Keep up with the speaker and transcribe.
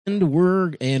And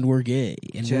we're gay,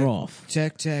 and check, we're off.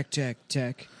 Check.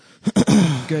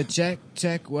 Good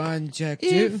check 1, check 2.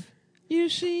 If you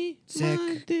see Check.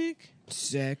 my dick,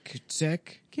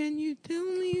 Check. can you tell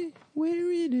me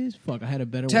where it is? Fuck, I had a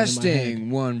better one in my head. Testing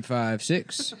 1, 5,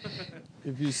 6.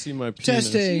 If you see my penis.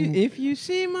 Testing. If you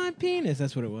see my penis,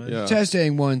 that's what it was. Yeah.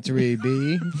 Testing 1,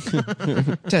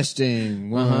 3B.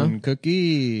 Testing 1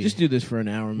 cookie. Just do this for an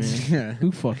hour, man.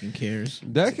 Who fucking cares?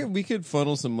 We could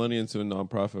funnel some money into a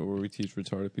nonprofit where we teach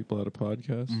retarded people how to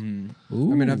podcast. I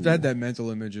mean, I've had that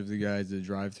mental image of the guy at the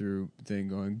drive-through thing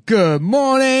going, "Good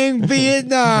morning,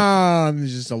 Vietnam."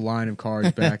 There's just a line of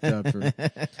cars backed up for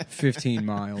 15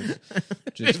 miles.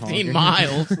 Just 15 honking.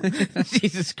 miles.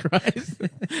 Jesus Christ.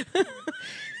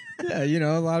 Yeah, you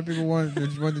know, a lot of people want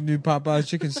the new Popeye's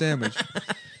chicken sandwich.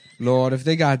 Lord, if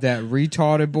they got that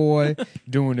retarded boy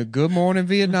doing a Good Morning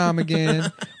Vietnam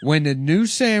again, when the new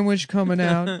sandwich coming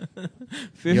out,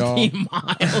 15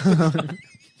 miles.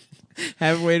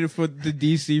 Haven't waited for the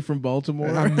DC from Baltimore.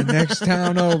 I'm the next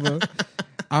town over.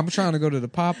 I'm trying to go to the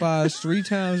Popeyes 3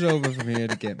 towns over from here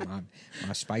to get my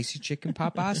spicy chicken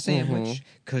Popeye sandwich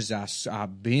because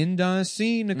I've been done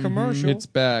seeing the commercial. It's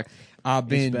back. I've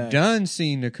been done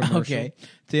seeing the commercial. Okay,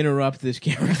 to interrupt this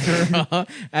character,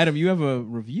 Adam, you have a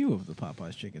review of the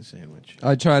Popeye's chicken sandwich.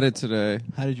 I tried it today.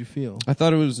 How did you feel? I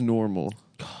thought it was normal,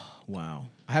 Wow,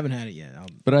 I haven't had it yet.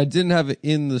 but I didn't have it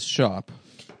in the shop.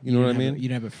 You know what I mean? You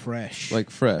didn't have it fresh. Like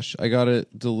fresh. I got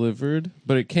it delivered,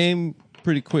 but it came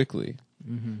pretty quickly.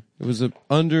 Mm-hmm. It was a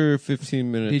under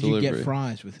 15-minute did delivery. you get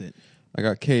fries with it? I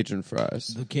got Cajun fries.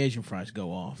 The Cajun fries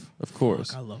go off. Of course.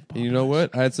 Fuck, I love Popeyes. And you know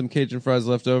what? I had some Cajun fries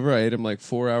left over. I ate them like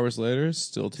 4 hours later.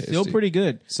 Still tasty. Still pretty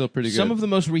good. Still pretty good. Some of the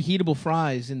most reheatable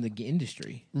fries in the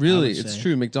industry. Really, I would it's say.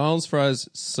 true. McDonald's fries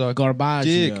suck Garbaggio.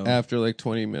 dick after like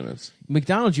 20 minutes.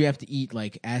 McDonald's, you have to eat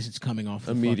like as it's coming off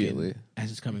the Immediately. fucking-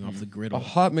 as it's coming off the A griddle.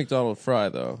 hot McDonald's fry,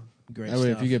 though. Great That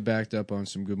way, stuff. if you get backed up on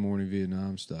some Good Morning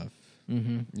Vietnam stuff,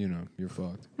 you know, you're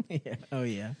fucked. Yeah. Oh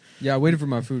yeah. Yeah, I waited for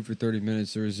my food for 30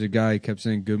 minutes. There was a guy who kept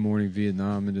saying Good Morning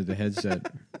Vietnam into the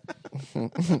headset.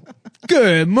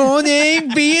 Good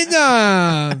morning,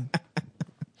 Vietnam!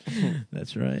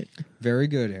 That's right. Very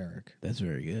good, Eric. That's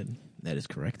very good. That is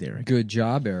correct, Eric. Good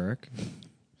job, Eric.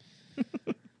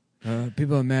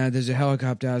 People are mad. There's a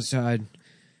helicopter outside.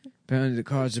 Apparently the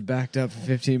cars are backed up for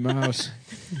 15 miles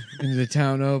into the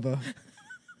town over.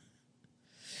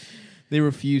 They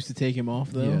refuse to take him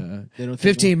off, though. Yeah. They don't.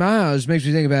 15 miles makes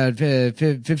me think about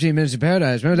 15 Minutes of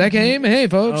Paradise. Remember that game? Hey,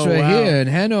 folks, Oh, we're wow. here in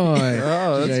Hanoi.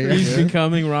 Oh, that's Yeah, He's yeah.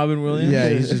 becoming Robin Williams. Yeah,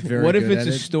 he's just very What if good it's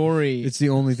at a it. story? It's the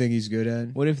only thing he's good at.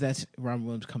 What if that's Robin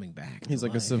Williams coming back? He's to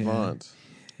like a life? savant.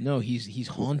 No, he's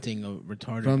haunting a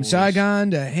retarded. From boy's-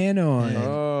 Saigon to Hanoi.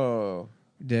 Oh.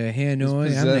 The Hanoi.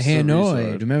 He's I'm the possessed of Hanoi.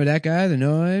 retard. Remember that guy, the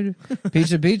Noid?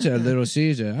 Pizza, Little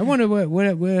Caesar. I wonder what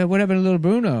happened to Little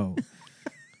Bruno.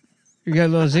 You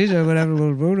got Little Caesar, what happened to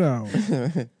Little Bruno?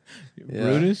 Yeah.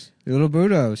 Brutus, Little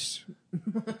Brutos.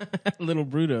 little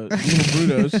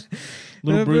Brutos,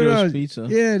 little Brutos pizza.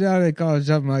 Yeah, now they call it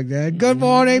something like that. Good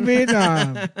morning,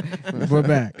 Vietnam. We're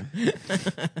back.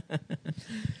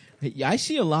 Yeah, I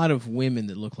see a lot of women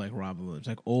that look like Robin Williams,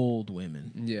 like old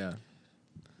women. Yeah.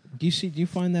 Do you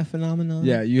find that phenomenon?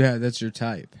 Yeah, that's your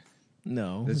type.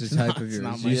 No, That's it's the type not- of it's yours.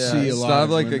 not You my see a it's lot not of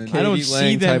like women. a Katie I don't Lang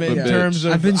see them type in of terms bitch.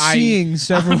 of. I've been seeing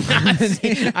several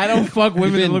I don't fuck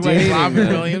women that been look like dating Robin them.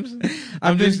 Williams.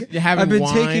 I'm just having I've been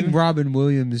wine. taking Robin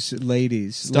Williams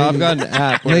ladies. Stop, got an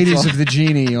app. where Ladies it's of the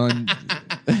Genie on.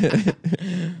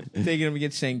 taking them to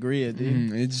get sangria,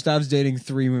 dude. It stops dating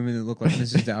 3 women that look like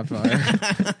Mrs. Doubtfire.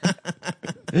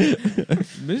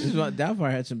 Mrs.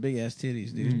 Doubtfire had some big ass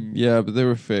titties, dude. Yeah, but they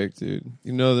were fake, dude.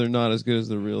 You know they're not as good as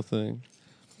the real thing.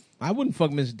 I wouldn't fuck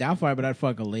Mrs. Doubtfire, but I'd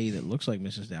fuck a lady that looks like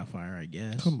Mrs. Doubtfire, I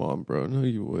guess. Come on, bro. No,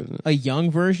 you wouldn't. A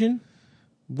young version?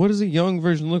 What does a young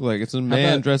version look like? It's a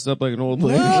man about- dressed up like an old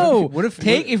lady. No. What if-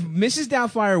 if Mrs.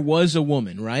 Doubtfire was a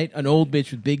woman, right? An old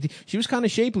bitch with big. She was kind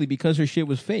of shapely because her shit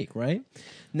was fake, right?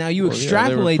 Now you Well, yeah,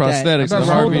 extrapolate they were that. prosthetics. How The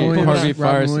about Harvey- Harvey Robin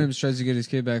Firestein. Williams tries to get his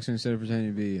kid back, so instead of pretending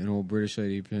to be an old British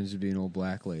lady, he pretends to be an old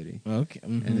black lady. Okay.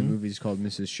 And the movie's called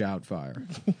Mrs. Shoutfire.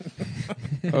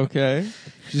 Okay.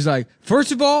 She's like,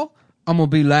 first of all, I'm gonna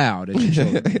be loud at your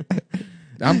children.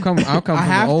 I'll come from have the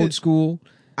to- old school.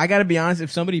 I got to be honest.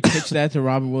 If somebody pitched that to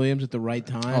Robin Williams at the right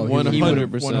time, Oh, he would. he would have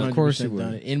 100%. Of course he would.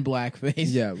 done it in blackface.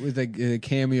 Yeah, with a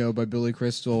cameo by Billy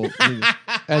Crystal.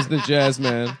 As the jazz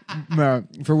man.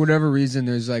 For whatever reason,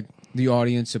 there's like the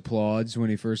audience applauds when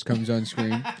he first comes on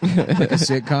screen, like a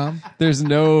sitcom. There's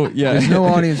no, yeah. There's no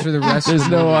audience for the rest. There's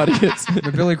of the no movie. audience.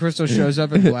 But Billy Crystal shows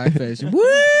up in blackface. Woo!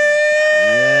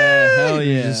 Yeah, Hell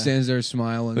He yeah. just stands there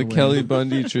smiling, The waiting- Kelly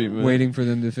Bundy treatment. waiting for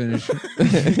them to finish,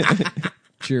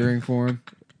 cheering for him.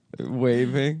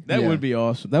 Waving. That Yeah. would be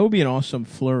awesome. That would be an awesome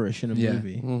flourish in a Yeah.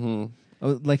 movie. Mm-hmm.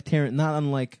 Like not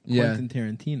unlike Yeah. Quentin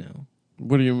Tarantino.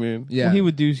 What do you mean? Yeah,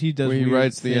 Well, he does When he weird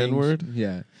writes the things. N-word?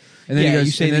 yeah. And then Yeah, he you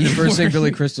goes. say And then the the first thing N-word.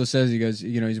 Billy Crystal says, he goes,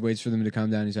 he waits for them to calm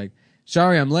down. He's like,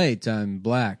 "Sorry, I'm late. I'm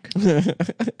black." Then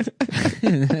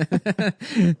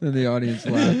the audience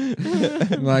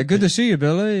laughs. I'm like, "Good to see you,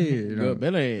 Billy." You know, Good,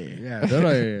 Billy. yeah,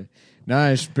 Billy.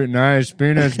 nice penis,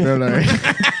 Billy.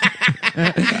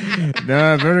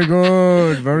 No, very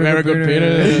good. Very good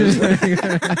penis.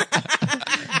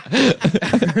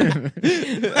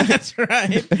 That's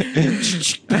right.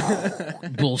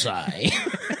 Bullseye.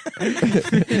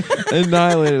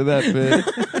 Annihilated that bit.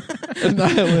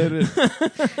 Annihilated.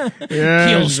 Yes,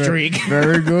 Kill streak.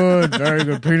 Very good. Very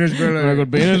good. Penis, Billy. Very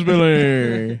good penis,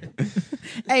 Billy.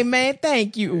 Hey man,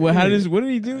 thank you. Well, what did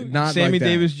he do? Not Sammy like that.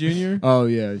 Davis Jr. Oh,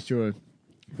 yeah, sure.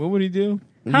 What would he do?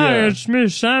 Hi, it's me,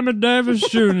 Sammy Davis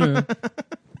Jr.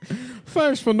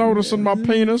 Thanks for noticing my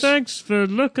penis. Thanks for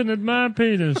looking at my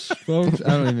penis, folks. I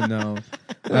don't even know.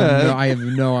 I have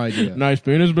no idea. Nice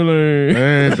penis, Billy.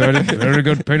 Hey, very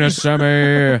good penis,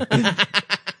 Sammy.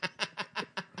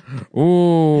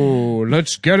 Ooh,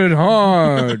 let's get it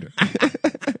hard.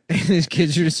 And his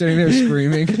kids are just sitting there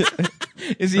screaming.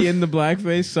 Is he in the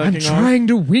blackface sucking I'm trying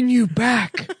to win you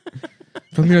back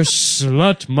from your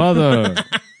slut mother.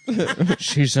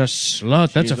 She's a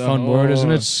slut. That's She's a a fun word,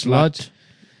 isn't it? whore. Slut.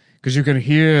 Because you can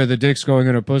hear the dicks going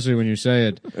in her pussy when you say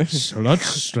it. Slut,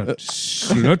 slut,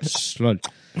 slut, slut.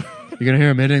 You can hear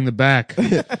him hitting the back.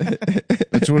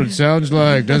 That's what it sounds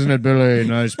like, doesn't it, Billy?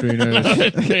 Nice penis.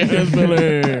 Penis,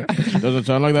 Billy. Does it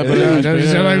sound like that, Billy? Yeah, Nice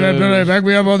doesn't sound like that, penis. Billy. Back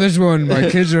me up on this one. My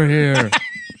kids are here.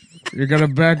 You're gonna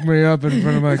back me up in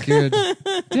front of my kids.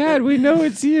 Dad, we know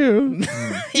it's you.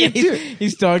 Yeah,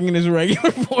 he's talking in his regular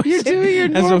voice. You're doing your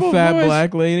as a normal fat voice.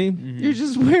 black lady. You're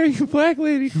just wearing black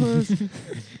lady clothes.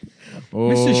 Oh.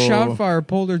 Mrs. Shoutfire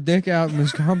pulled her dick out and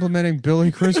was complimenting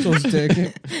Billy Crystal's dick.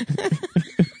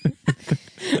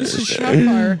 Mrs.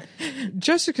 Shoutfire,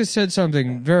 Jessica said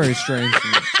something very strange to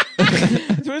me.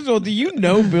 First of all, do you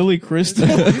know Billy Crystal?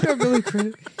 You know Billy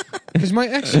Crystal? Because my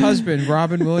ex-husband,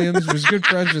 Robin Williams, was good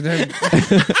friends with him.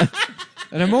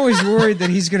 And I'm always worried that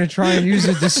he's going to try and use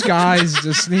a disguise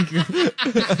to sneak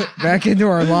back into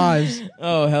our lives.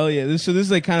 Oh hell yeah! So this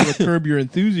is like kind of a Curb Your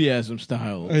Enthusiasm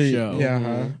style show,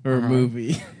 Yeah, or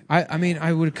movie. I mean,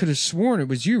 I could have sworn it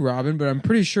was you, Robin, but I'm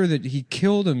pretty sure that he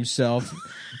killed himself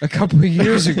a couple of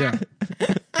years ago.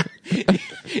 In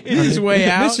his way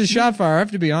out. Mrs. Shotfire, I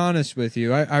have to be honest with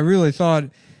you. I really thought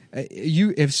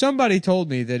if somebody told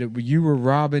me that you were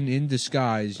Robin in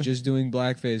disguise, just doing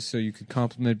blackface so you could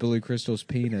compliment Billy Crystal's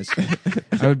penis,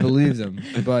 I would believe them.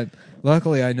 But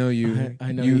luckily, I know you.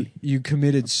 I know you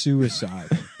committed suicide.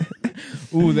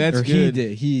 Ooh, that's Or good. he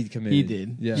did. He committed. He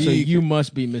did. Yeah. So you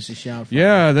must be Mrs. Shoutfire.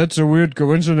 Yeah, that's a weird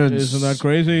coincidence. Isn't that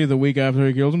crazy? The week after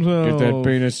he killed himself. Get that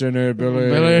penis in there, Billy.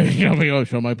 Billy,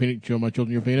 show my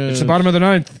children your penis. It's the bottom of the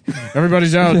ninth.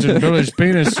 Everybody's out, and Billy's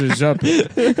penis is up.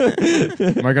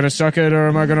 Am I gonna suck it or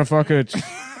am I gonna fuck it?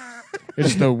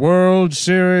 It's the World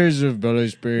Series of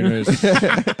Billy's penis.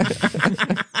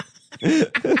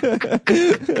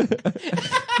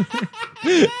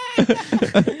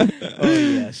 Oh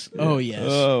yes. Oh yes.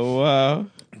 Oh, wow.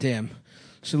 Damn.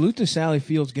 Salute to Sally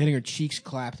Fields getting her cheeks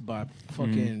clapped by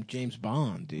fucking James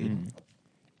Bond, dude.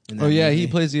 In that Oh, yeah, he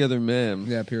movie. plays the other man.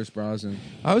 Yeah, Pierce Brosnan.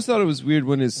 I always thought it was weird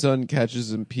when his son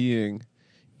catches him peeing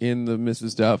in the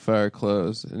Mrs. Doubtfire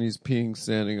clothes, and he's peeing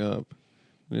standing up.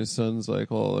 And his son's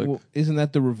like all like... Well, isn't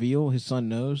that the reveal? His son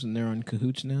knows, and they're in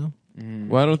cahoots now.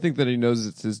 Well, I don't think that he knows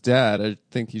it's his dad. I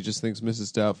think he just thinks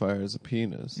Mrs. Doubtfire is a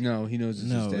penis. No, he knows it's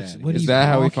No, his it's- dad. what are Is you that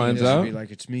how he talking finds about? out? Be like,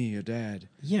 it's me, your dad.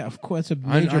 Yeah, of course. That's a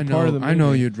major I know, part of the movie. I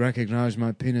know you'd recognize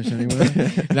my penis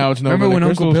anyway. Now it's no Remember when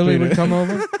Crystal's Uncle Billy penis. would come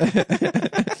over?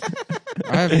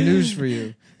 I have news for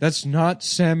you. That's not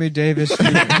Sammy Davis.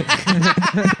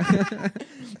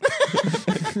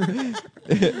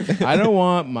 I don't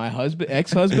want my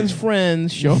ex-husband's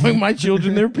friends showing my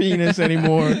children their penis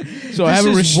anymore. So I have a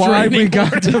This is why restraining we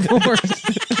got order.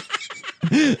 divorced.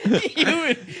 You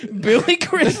and Billy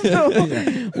Crystal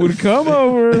would come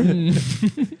over.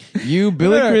 You,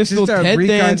 Billy Crystal, Just a Ted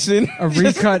Danson. a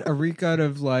recut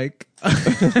of like.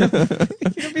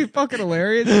 It'd be fucking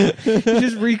hilarious. You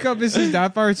just recut Mrs.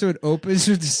 Doubtfire so it opens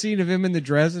with the scene of him in the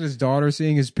dress and his daughter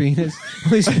seeing his penis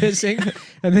while he's pissing,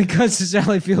 and then cuts to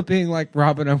Sally Field being like,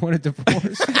 "Robin, I want a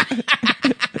divorce."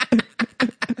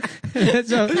 And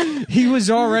that's how he was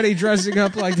already dressing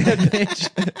up like that bitch.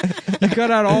 You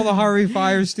cut out all the Harvey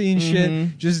Firestein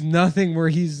shit, just nothing where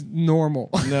he's normal.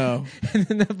 No. And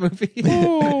then that movie.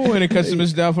 Oh, and it cuts to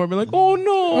Mrs. Doubtfire be like, oh no.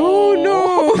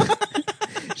 Oh no!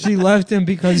 She left him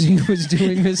because he was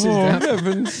doing Mrs. Doubtfire.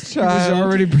 Heavens, He was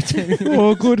already pretending.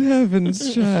 Oh, good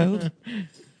heavens, child.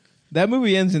 That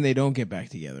movie ends and they don't get back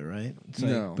together, right? It's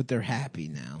like, No. but they're happy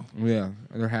now. Yeah,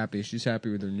 they're happy. She's happy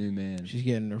with her new man. She's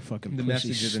getting her fucking The pussy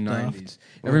message of the stuffed. 90s.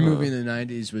 Every movie in the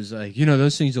 90s was like,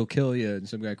 those things will kill you, and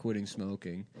some guy quitting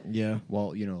smoking Yeah.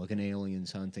 while, like an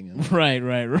alien's hunting him. Right.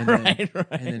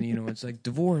 And then, it's like,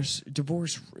 divorce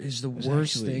is the worst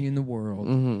actually- thing in the world.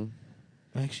 Mm-hmm.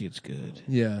 Actually, it's good.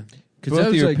 Yeah. Because Both that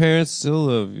of was your like, parents still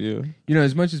love you.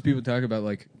 as much as people talk about,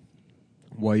 like,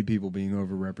 white people being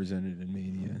overrepresented in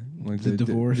media. Like The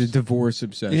divorce. The divorce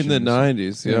obsession. In the was-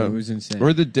 90s, yeah. It was insane.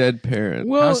 Or the dead parent.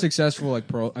 Well, How successful, like,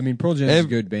 Pearl Jam is a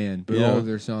good band, but Yeah. all of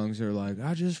their songs are like,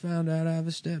 I just found out I have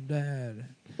a stepdad.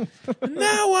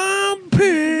 Now I'm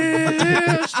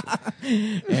pissed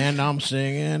and I'm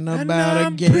singing And about a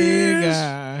I'm gay pissed.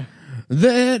 guy.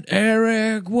 that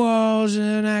Eric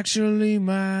wasn't actually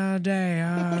my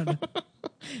dad.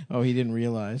 Oh, he didn't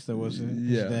realize that wasn't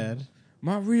Yeah. his dad.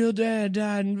 My real dad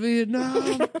died in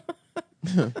Vietnam.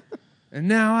 And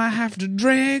now I have to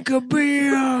drink a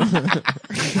beer.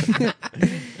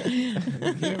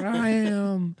 Here I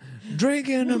am,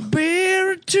 drinking a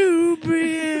beer at 2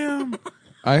 p.m.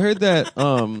 I heard that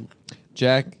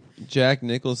Jack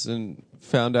Nicholson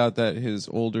found out that his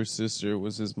older sister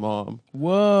was his mom.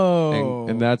 Whoa.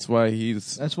 And that's why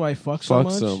he's That's why he fucks so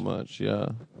much? so much, yeah.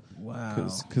 Wow.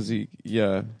 Because he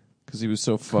was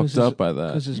so fucked up by that.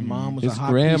 Because his mom was His a hot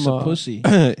piece grandma, of pussy.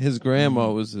 his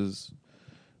grandma was his,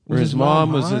 or Was his his mom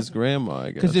mom was hot? his grandma, I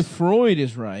guess. Because if Freud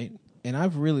is right, and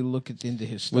I've really looked into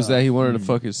his stuff. was that he wanted to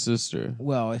fuck his sister.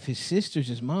 Well, if his sister's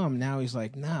his mom, now he's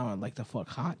like, I'd like to fuck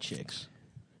hot chicks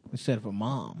instead of a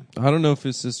mom. I don't know if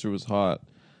his sister was hot.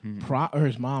 Or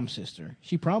his mom's sister.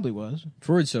 She probably was.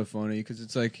 Freud's so funny because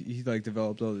it's like he like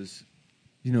developed all this,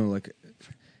 like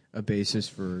a basis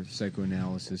for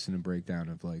psychoanalysis and a breakdown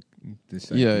of like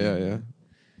this. Yeah.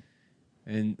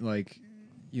 And like,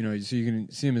 so you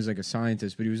can see him as like a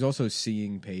scientist, but he was also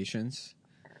seeing patients.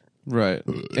 Right.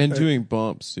 And doing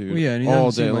bumps, dude. Well, yeah, and he all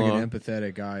doesn't day seem like long. an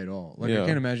empathetic guy at all. Like Yeah. I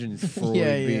can't imagine Freud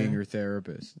Yeah. being your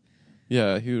therapist.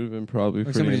 Yeah, he would have been probably Like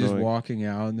pretty somebody just annoying. walking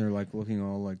out and they're like looking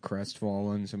all like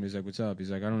crestfallen. Somebody's like, "What's up?"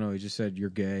 He's like, "I don't know." He just said you're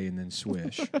gay and then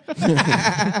swish.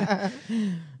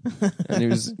 And he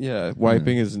was,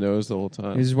 wiping his nose the whole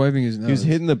time. He was wiping his nose. He was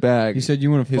hitting the bag. He said,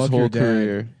 "You want to his fuck whole your dad?"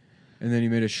 career. And then he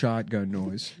made a shotgun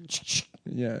noise.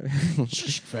 Yeah.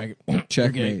 Faggot.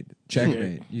 Checkmate. You're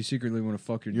Checkmate. You secretly want to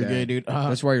fuck your You're dad. gay, dude.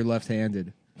 That's why you're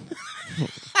left-handed.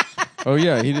 Oh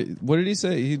yeah, he did, what did he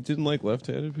say? He didn't like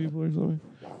left-handed people or something?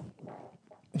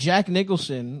 Jack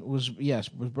Nicholson was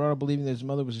brought up believing that his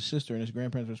mother was his sister and his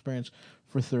grandparents were his parents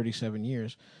for 37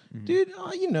 years. Dude, in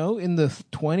the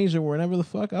 20s or whenever the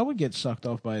fuck, I would get sucked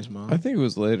off by his mom. I think it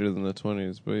was later than the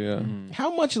 20s, but yeah.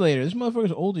 How much later? This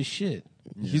motherfucker's old as shit.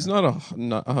 He's not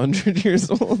 100 years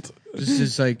old. This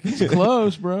is like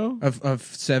Close, bro. a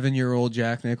 7-year-old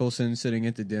Jack Nicholson sitting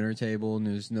at the dinner table and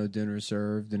there's no dinner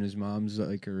served and his mom's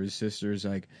like, or his sister's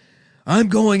like, I'm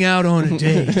going out on a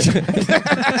date.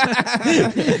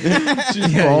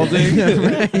 She's balding.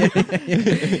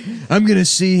 I'm going to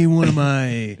see one of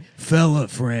my fella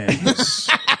friends.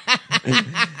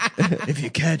 If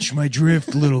you catch my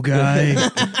drift, little guy.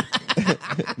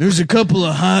 There's a couple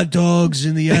of hot dogs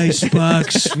in the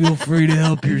icebox. Feel free to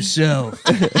help yourself.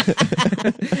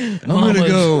 I'm going to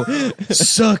go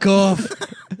suck off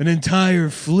an entire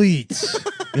fleet.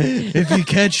 If you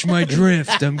catch my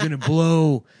drift, I'm going to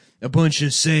blow a bunch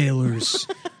of sailors.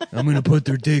 I'm going to put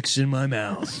their dicks in my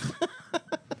mouth.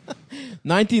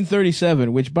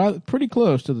 1937, which pretty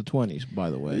close to the 20s, by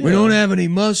the way. We don't have any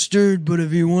mustard, but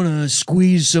if you want to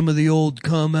squeeze some of the old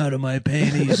cum out of my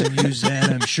panties and use that,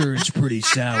 I'm sure it's pretty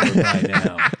sour by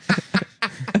now.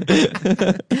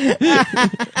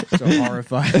 So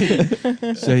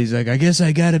horrified. So he's like, I guess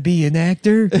I gotta be an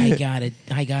actor. I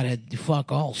gotta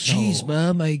fuck also. Jeez,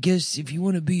 Mom, I guess if you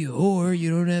want to be a whore, you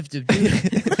don't have to do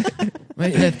it.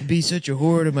 Might have to be such a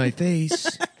whore to my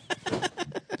face.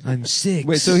 I'm 6.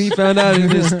 Wait, so he found out in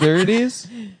his 30s?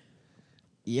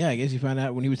 Yeah, I guess he found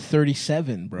out when he was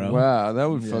 37, bro. Wow, that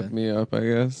would fuck me up, I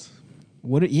guess.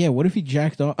 What if he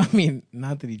jacked off? I mean,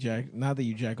 not that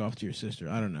you jack off to your sister.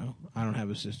 I don't know. I don't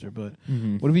have a sister, but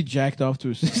what if he jacked off to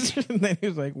his sister and then he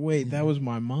was like, "Wait, that was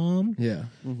my mom." Yeah.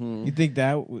 You think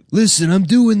that would? Listen, I'm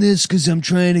doing this because I'm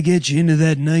trying to get you into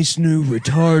that nice new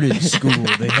retarded school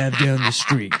they have down the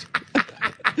street.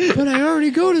 But I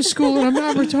already go to school and I'm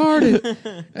not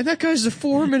retarded. And that guy's the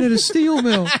foreman at a steel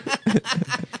mill.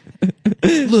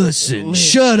 Listen,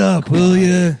 shut up, will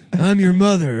you? I'm your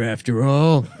mother, after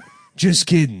all. Just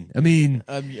kidding. I mean,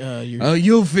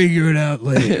 you'll figure it out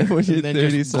later. When you're And then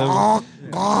just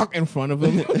 37. in front of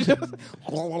him.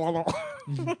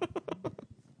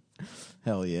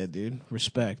 Hell yeah, dude.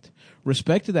 Respect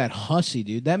to that hussy,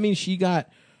 dude. That means she got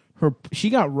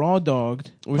raw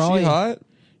dogged. Was Probably- she hot?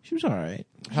 She was all right.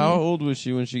 How old was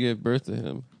she when she gave birth to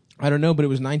him? I don't know, but it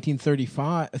was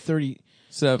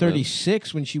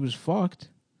 36 when she was fucked.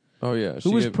 Oh yeah.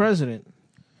 Who was president?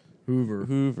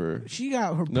 Hoover. She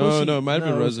got her No, pussy. no, it might have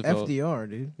been it was Roosevelt. FDR,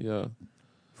 dude. Yeah.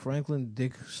 Franklin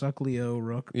Dick Sucklio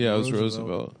Rook. Yeah, it was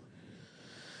Roosevelt.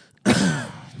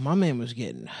 My man was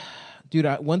getting... Dude,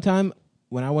 one time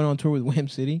when I went on tour with Wham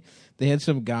City, they had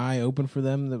some guy open for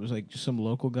them that was like just some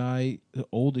local guy,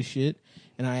 old as shit.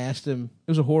 And I asked him...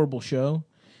 It was a horrible show.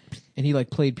 And he like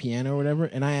played piano or whatever.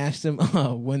 And I asked him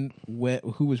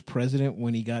who was president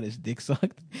when he got his dick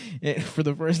sucked for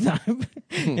the first time.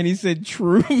 And he said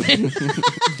Truman.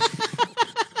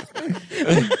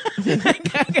 That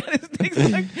guy got his dick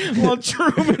sucked while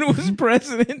Truman was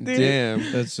president, dude.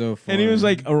 Damn. That's so funny. And he was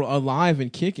like alive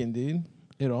and kicking, dude.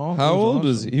 How old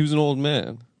was he? He was an old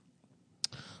man.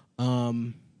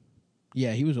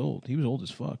 Yeah, he was old. He was old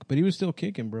as fuck, but he was still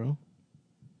kicking, bro.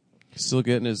 Still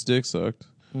getting his dick sucked.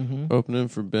 Mm-hmm. Opening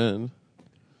for Ben.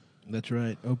 That's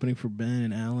right. Opening for Ben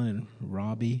and Alan and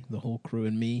Robbie, the whole crew,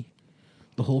 and me,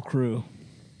 the whole crew.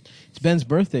 It's Ben's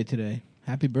birthday today.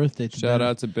 Happy birthday to Shout Ben.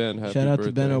 out to Ben. Happy Shout out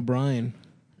birthday. to Ben O'Brien,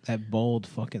 that bald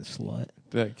fucking slut.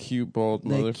 That cute bald That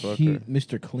motherfucker. cute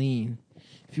Mr. Clean.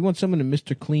 If you want someone to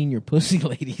Mr. Clean your pussy,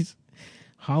 ladies,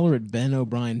 holler at Ben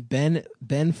O'Brien. Ben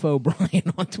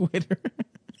O'Brien on Twitter.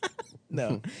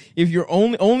 No. If you're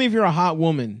only if you're a hot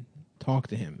woman, talk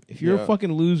to him. If you're a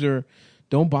fucking loser,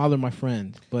 don't bother my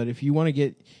friend. But if you want to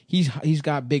get he's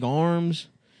got big arms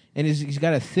and he's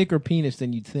got a thicker penis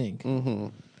than you'd think. Mm-hmm.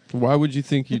 Why would you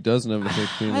think he doesn't have a thick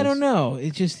penis? I don't know.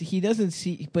 It's just he doesn't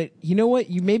see. But you know what?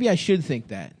 Maybe I should think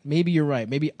that. Maybe you're right.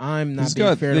 Maybe I'm not He's being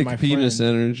got fair thick to my penis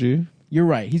friend. energy. You're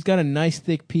right. He's got a nice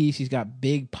thick piece. He's got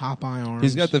big Popeye arms.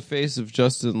 He's got the face of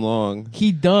Justin Long.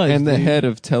 He does. And the dude. head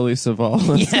of Telly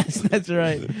Savalas. Yes, that's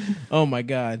right. Oh my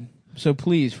God. So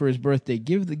please, for his birthday,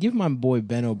 give my boy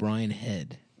Ben O'Brien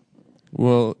head.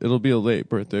 Well, it'll be a late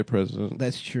birthday present.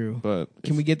 That's true. But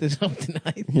Can we get this up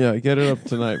tonight? Yeah, get it up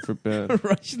tonight for Ben.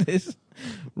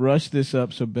 Rush this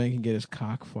up so Ben can get his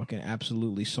cock fucking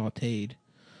absolutely sautéed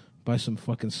by some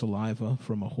fucking saliva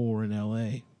from a whore in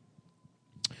L.A.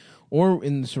 Or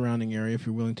in the surrounding area if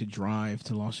you're willing to drive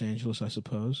to Los Angeles, I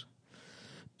suppose.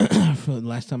 For the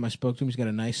last time I spoke to him, he's got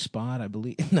a nice spot, I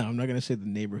believe. No, I'm not going to say the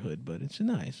neighborhood, but it's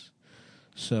nice.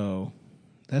 So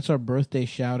that's our birthday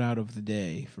shout-out of the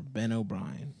day for Ben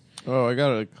O'Brien. Oh, I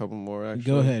got a couple more, actually.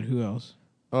 Go ahead. Who else?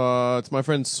 It's my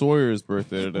friend Sawyer's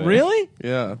birthday today. Really?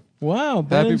 Yeah. Wow.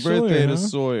 Ben Happy and Sawyer, birthday huh? to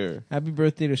Sawyer. Happy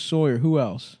birthday to Sawyer. Who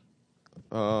else?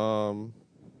 Who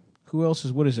else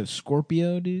is, what is it,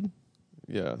 Scorpio, dude?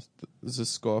 Yeah, this is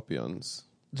Scorpions.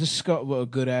 This is a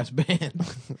good-ass band.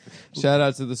 Shout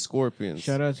out to the Scorpions.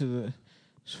 Shout out to the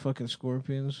fucking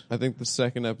Scorpions. I think the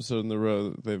second episode in the row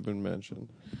that they've been mentioned.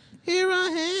 Here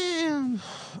I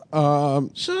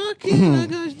am. Sucking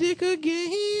like a dick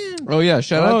again. Oh, yeah,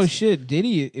 shout out. Oh, shit.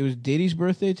 Diddy. It was Diddy's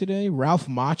birthday today. Ralph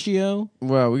Macchio.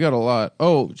 Wow, we got a lot.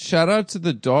 Oh, shout out to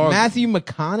the dog. Matthew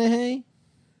McConaughey.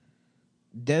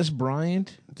 Des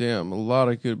Bryant. Damn, a lot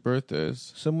of good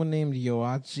birthdays. Someone named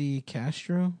Yoatzi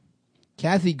Castro.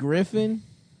 Kathy Griffin.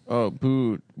 Oh,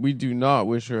 boo. We do not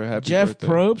wish her a happy Jeff birthday.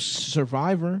 Probst.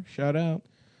 Survivor. Shout out.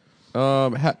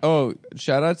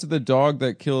 Shout out to the dog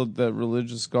that killed that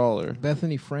religious scholar.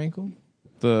 Bethany Frankel.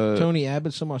 The Tony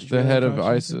Abbott, some Australian head of cocksucker.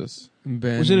 ISIS.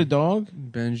 Was it a dog?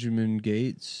 Benjamin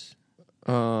Gates?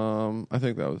 I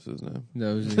think that was his name.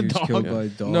 That was The he was dog? killed by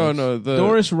dogs. No, the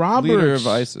Doris Roberts. leader of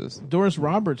ISIS. Doris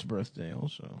Roberts' birthday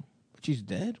also. She's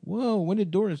dead? Whoa, when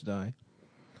did Doris die?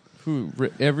 Who?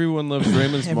 Everyone loves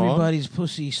Raymond's mom? Everybody's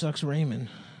pussy sucks Raymond.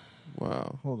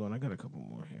 Wow. Hold on, I got a couple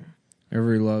more here.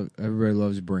 Everybody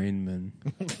loves Brain Men.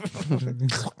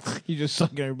 You just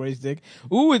sucking everybody's dick.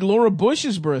 Ooh, it's Laura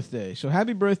Bush's birthday. So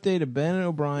happy birthday to Ben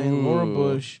O'Brien, Ooh. Laura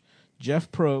Bush, Jeff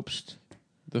Probst.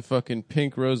 The fucking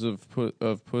pink rose of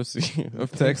pussy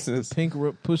of Texas.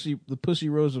 Pussy, the pussy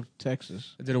rose of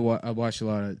Texas. I watched a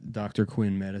lot of Dr.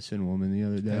 Quinn Medicine Woman the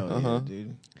other day. Hell yeah,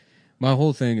 dude. My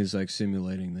whole thing is like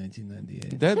simulating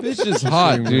 1998. That bitch is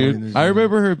hot, dude. I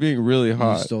remember her being really You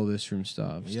hot. stole this from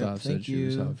Stop. Yep, Stop said thank she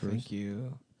was you. hot first. Thank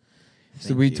you.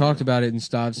 So we talked about it, and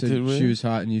Stav said Did we? she was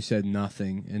hot, and you said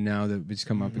nothing. And now that it's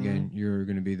come up again, you're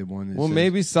going to be the one that Well, says,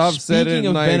 maybe Sav said it Speaking of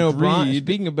and I Ben O'Brien, agreed.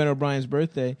 speaking of Ben O'Brien's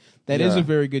birthday, that is Yeah. a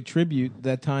very good tribute.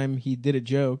 That time he did a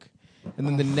joke, and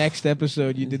then the next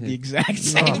episode you did the exact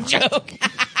same joke.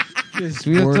 We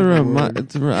have to remind.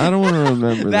 I don't want to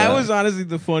remember that. That was honestly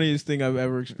the funniest thing I've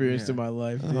ever experienced in my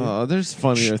life, dude. Oh, there's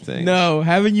funnier things. No,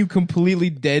 having you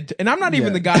completely dead, and I'm not even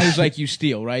Yeah. the guy who's like you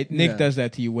steal, right? Nick Yeah. does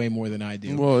that to you way more than I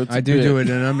do. Well, it's I a do bit. do it,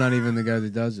 and I'm not even the guy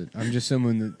that does it. I'm just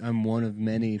someone that I'm one of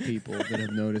many people that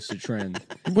have noticed a trend.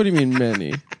 What do you mean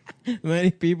many?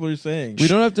 Many people are saying. We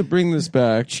don't have to bring this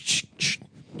back.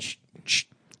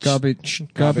 Copy.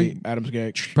 Adam's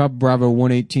gay. Pop Bravo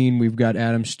 118. We've got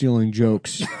Adam stealing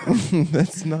jokes.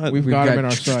 That's not. We've got him in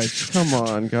our sights. Come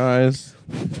on, guys.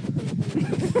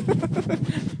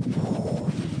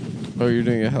 Oh, you're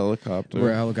doing a helicopter.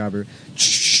 We're a helicopter.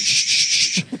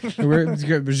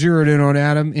 We're zeroed in on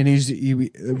Adam, and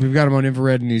we've got him on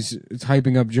infrared, and he's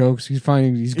hyping up jokes. He's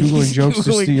googling jokes to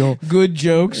Googling steal. Good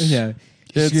jokes. Yeah,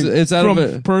 It's out From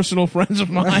of it. personal friends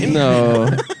of mine. No.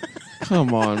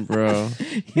 Come on, bro.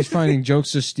 he's finding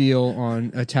jokes to steal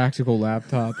on a tactical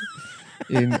laptop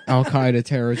in Al Qaeda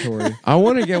territory. I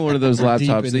want to get one of those Deep laptops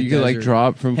in that the you could like desert.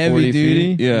 drop from Heavy 40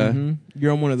 duty. feet. Yeah. Mhm.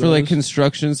 You're on one of For those. like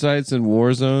construction sites and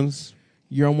war zones.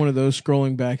 You're on one of those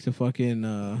scrolling back to fucking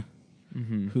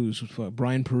who's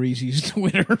Brian Parisi's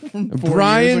Twitter from 4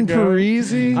 Brian years ago.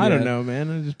 Parisi? I don't know, man.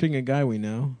 I'm just picking a guy we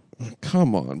know.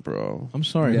 Come on, bro. I'm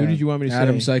sorry. Yeah. Who did you want me to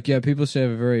Adam's say? like, yeah, people say I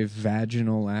have a very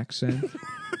vaginal accent.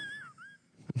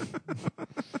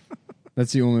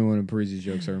 That's the only one of Parisi's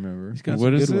jokes I remember. He's got What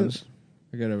some is good it?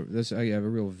 ones. I have a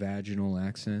real vaginal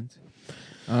accent.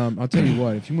 I'll tell you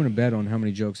what, if you want to bet on how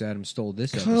many jokes Adam stole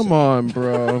this episode, Come on,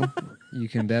 bro. you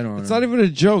can bet on It's him. not even a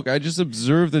joke. I just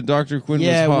observed that Dr. Quinn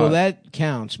Yeah, was hot. well, that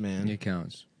counts, man. It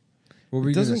counts. What were it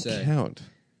you going to doesn't say? count.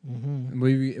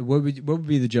 What would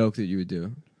be the joke that you would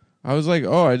do? I was like,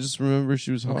 oh, I just remember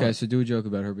she was hot. Okay, so do a joke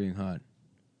about her being hot.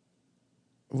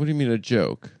 What do you mean a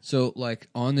joke? So, like,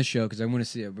 on the show, because I want to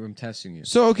see it, I'm testing you.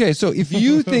 So, okay, so if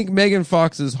you think Megan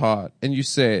Fox is hot and you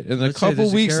say it, and Let's a say couple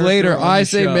there's a weeks character later on I the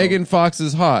say show. Megan Fox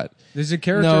is hot, There's a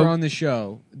character No. on the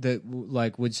show that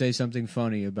would say something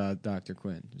funny about Dr.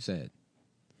 Quinn. Say it.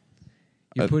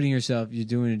 You're you're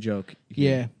doing a joke.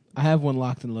 Yeah, I have one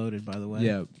locked and loaded, by the way.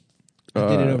 Yeah. I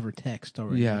did it over text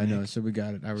already. Yeah, I know. Nick. So we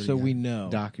got it. I already So got we it. know.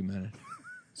 Documented.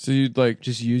 so you'd like,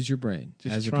 Just use your brain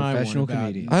Just as a try one professional about-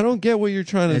 comedian. I don't get what you're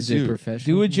trying to As a do.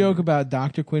 professional Do a joke about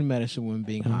Dr. Quinn medicine woman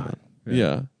being hot.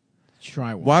 Yeah.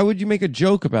 Try one. Why would you make a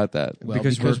joke about that? Well,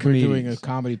 Because we're we're doing comedians. a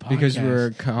comedy podcast. Because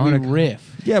we're we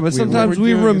riff. Yeah, but We- sometimes we're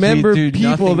we doing- remember we do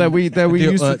people nothing- that we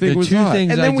used to think the was two hot.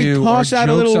 things And then I we do toss are out a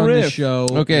jokes little on the riff. show.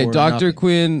 Okay, or Dr. nothing.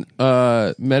 Quinn,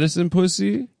 medicine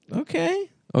pussy. Okay.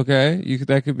 Okay,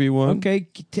 that could be one. Okay.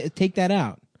 Take that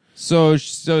out. So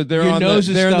they're Your on nose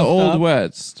is they're in the stuffed old up.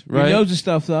 west, right? Your nose is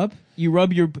stuffed up. You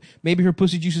rub maybe her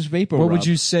pussy juices vapor. What rub. would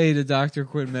you say to Dr.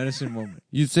 Quinn medicine woman?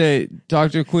 You'd say,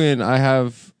 Dr. Quinn, I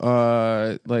have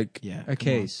like Yeah. A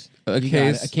case. a You got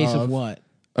case it. A case of what?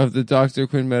 of the Dr.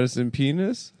 Quinn medicine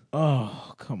penis.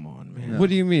 Oh, come on, man. No. What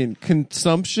do you mean?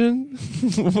 Consumption?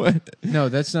 What? No,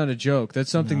 that's not a joke. That's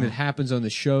something that happens on the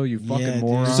show, you fucking Yeah, dude.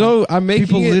 moron. So I'm making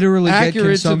People it literally get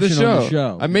accurate to the consumption on show. the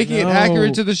show. I'm making it No.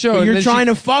 accurate to the show. But and you're then trying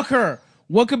to fuck her.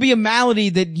 What could be a malady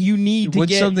that you need to What's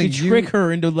get something to you- trick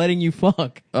her into letting you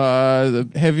fuck? the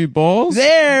heavy balls.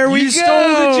 There we you go.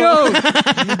 stole the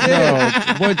joke.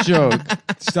 No, what joke?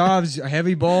 Stav's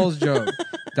heavy balls joke.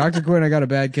 Dr. Quinn, I got a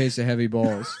bad case of heavy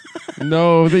balls.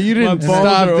 No, that you didn't balls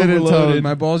stop. are Didn't tell overloaded. me.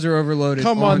 My balls are overloaded.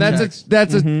 Come on, that's text.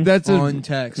 that's a on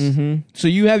text. So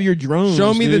you have your drones.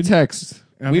 show me the dude. text.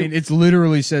 I mean, it's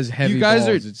literally says heavy You guys balls.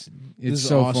 are- It's This is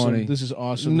so awesome. funny. This is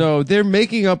awesome. No, they're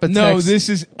making up a text. No, this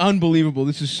is unbelievable.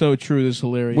 This is so true. This is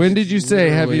hilarious. When did you say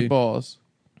heavy Literally. balls?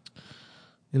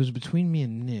 It was between me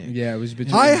and Nick. Yeah, it was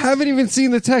between. I haven't even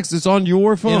seen the text. It's on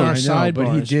your phone. In our I know, but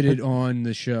he sidebars. did it on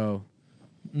the show.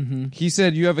 He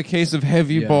said you have a case of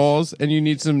heavy Yes. balls and you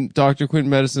need some Dr. Quinn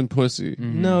medicine pussy.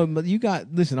 No, but you got.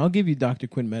 Listen, I'll give you Dr.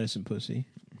 Quinn medicine pussy.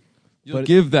 You'll But-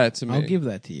 give that to me. I'll give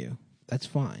that to you. That's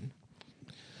fine.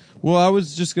 Well, I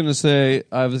was just going to say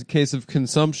I have a case of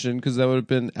consumption because that would have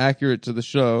been accurate to the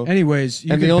show. Anyways,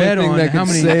 you and can the only bet thing on that how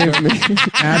could many save me.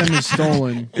 Adam has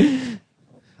stolen.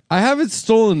 I haven't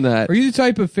stolen that. Are you the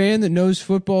type of fan that knows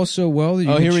football so well that you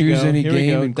Oh, can here we choose go. any Here we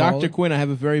game go. and call Dr. it? Quinn, I have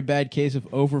a very bad case of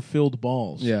overfilled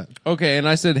balls. Yeah. Okay, and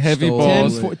I said heavy Stole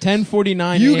balls. it.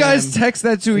 10:49. You guys text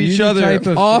that to you each the other type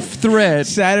of- off thread.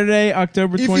 Saturday,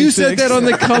 October 26th. If you said that on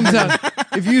the comes out,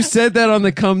 If you said that on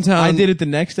the Come Town, I did it the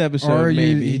next episode.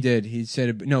 Maybe he did. He said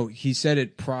it. No, he said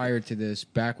it prior to this.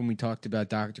 Back when we talked about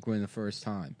Dr. Quinn the first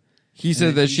time, He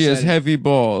said that he she has said it. heavy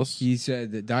balls. he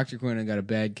said that Dr. Quinn had got a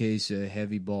bad case of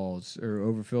heavy balls or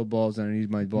overfilled balls, and I need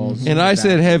my balls. And I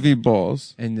said back. heavy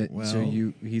balls. And that, so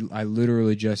Well- I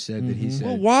literally just said that he said.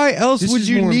 Well, why else This would is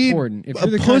you more need important. If a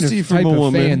you're the kind pussy of from type a of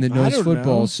woman? fan that I knows don't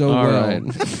football know. so All well, right.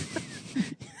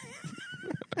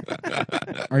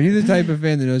 are you the type of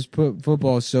fan that knows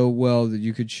football so well that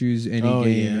you could choose any Oh,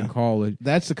 game yeah. and call it?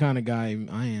 That's the kind of guy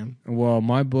I am. Well,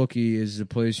 my bookie is the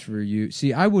place for you.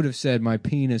 See, I would have said my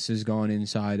penis has gone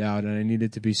inside out and I need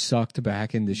it to be sucked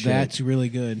back into shape. That's really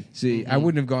good. See, I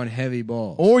wouldn't have gone heavy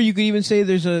balls. Or you could even say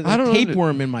there's a I don't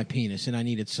tapeworm in my penis and I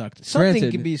need it sucked. Something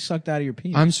Granted, can be sucked out of your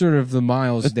penis. I'm sort of the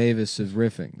Miles Davis of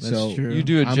riffing. That's so true. You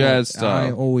do a I'm jazz I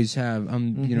style. always have.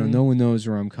 No one knows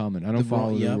where I'm coming. I don't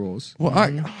follow the yep. rules. Well,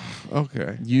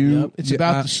 okay. You, It's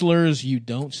about the slurs you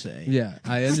don't say. Yeah,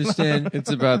 I understand.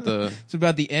 It's about the. It's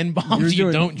about the N bombs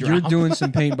you don't drop. You're doing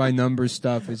some paint by numbers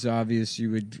stuff. It's obvious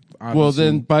you would. Well,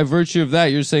 then by virtue of that,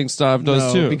 you're saying Stav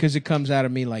does too. because it comes out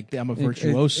of me like I'm a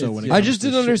virtuoso. when it I comes just to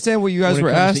didn't shit. understand what you guys when it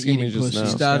were comes to asking me eating just pussy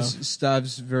now. stuff.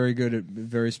 Stav's very good at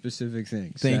very specific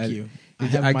things. Thank you. I I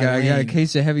have got, my I got a lane.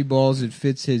 case of heavy balls. It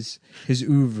fits his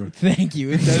oeuvre. Thank you.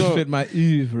 It does So- fit my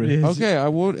oeuvre. Okay, I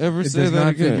won't ever It say does that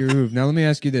not fit again. your oeuvre. Now let me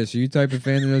ask you this: are you the type of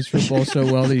fan that knows football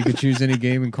so well that you could choose any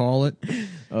game and call it?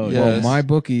 Oh, Yeah. Well, Yes. my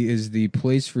bookie is the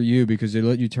place for you because they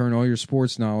let you turn all your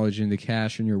sports knowledge into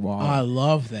cash in your wallet. I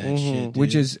love that shit.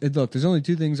 Which dude. is look, there's only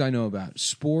two things I know about: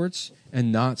 sports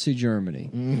and Nazi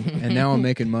Germany. And now I'm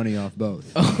making money off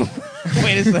both.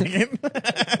 Wait a second.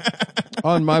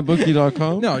 On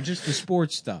mybookie.com? No, just the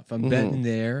sports stuff. I'm betting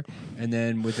there, and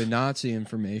then with the Nazi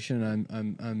information,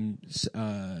 I'm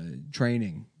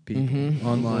training people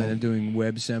online. I'm doing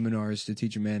web seminars to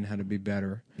teach a man how to be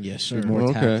better, Yes, be sir. more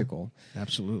Okay. tactical.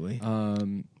 Absolutely.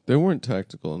 They weren't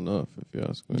tactical enough, if you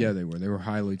ask me. Yeah, they were. They were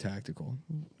highly tactical.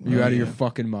 Are you out of your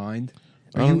fucking mind?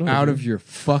 I Are don't you know, out dude. of your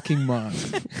fucking mind?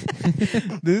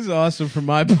 This is awesome for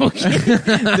my book.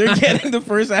 They're getting the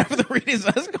first half of the read is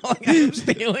us calling out him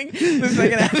stealing. The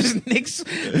second half is Nick's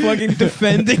fucking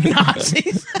defending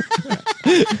Nazis.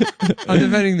 I'm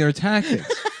defending their tactics.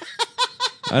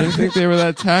 I didn't think they were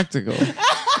that tactical.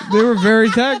 They were very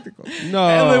tactical. No.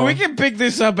 And then we can pick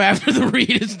this up after the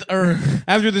read is, or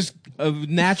after this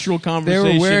natural They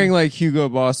conversation. were wearing like Hugo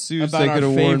Boss suits. About They our could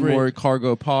have worn favorite- more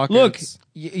cargo pockets. Look,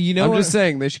 you know I'm what? just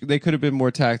saying they could have been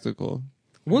more tactical.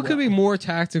 What could be more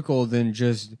tactical than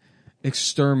just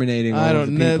exterminating all I of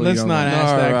don't the know. people Let's you don't not like?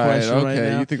 ask that All question right okay.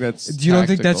 now. You think that's You don't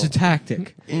think that's a tactical?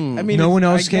 tactic? I mean, No it's- one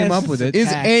else I came guess up with it. Is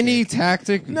tactic. any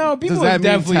tactic? No, people does that have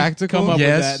mean definitely tactical? come up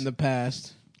Yes. with that in the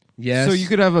past. Yes. So you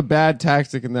could have a bad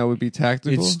tactic and that would be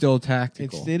tactical. It's still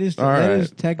tactical. It is. All That right. is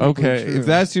technically Okay, true. if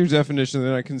that's your definition,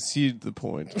 then I concede the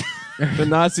point. The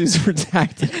Nazis were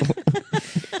tactical.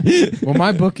 Well,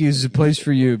 my bookie is a place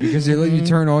for you because they let you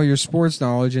turn all your sports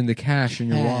knowledge into cash in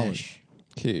your wallet. Cash.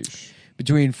 Quiche.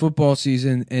 Between football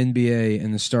season, NBA,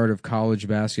 and the start of college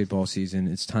basketball season,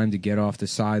 it's time to get off the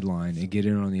sideline and get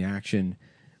in on the action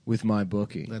with my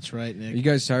bookie. That's right, Are Nick. you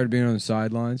guys tired of being on the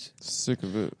sidelines? Sick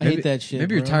of it. I hate that shit.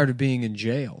 Maybe you're bro. tired of being in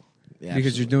jail Yeah,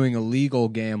 because you're absolutely. doing illegal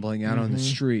gambling out on the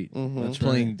street. That's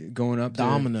Playing, going up to-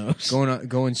 Dominoes.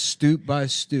 going stoop by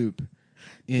stoop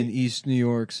in East New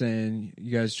York, saying,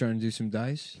 "You guys trying to do some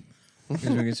dice? You guys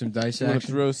want to get some dice I'm gonna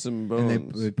action?" throw some bones.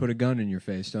 And they put a gun in your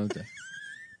face, don't they?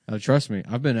 Oh, trust me,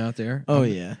 I've been out there. Oh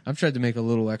yeah. I've tried to make a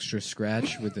little extra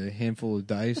scratch with a handful of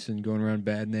dice and going around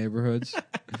bad neighborhoods.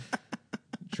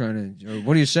 Trying to,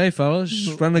 what do you say, fellas?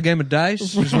 Just run a game of dice?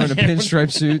 Just wearing a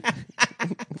pinstripe suit?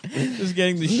 Just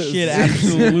getting the shit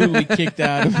absolutely kicked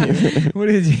out of you. What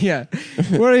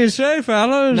do you say,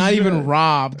 fellas? Not even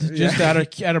robbed. Just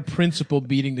out of principle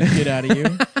beating the shit out of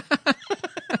you.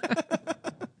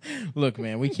 Look,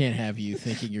 man, we can't have you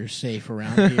thinking you're safe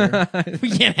around here. We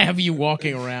can't have you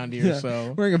walking around here.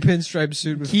 So wearing a pinstripe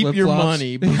suit with keep your flip-flops.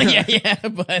 money.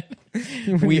 But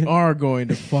but we are going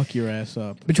to fuck your ass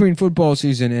up. Between football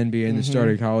season, NBA, and the start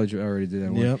of college, I already did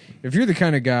that one. Yep. If you're the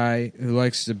kind of guy who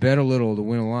likes to bet a little to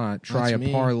win a lot, try That's a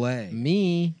me. parlay.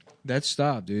 Me, That's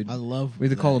stop, dude. I love. We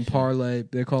either call him that parlay.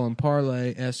 They call him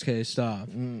parlay. SK stop.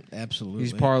 shit. Absolutely.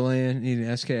 He's parlaying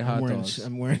eating SK hot dogs.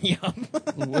 I'm wearing yup.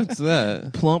 What's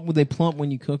that? Plump. They plump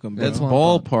when you cook them. Bro. That's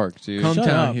Plump ballpark, dude. Come Shut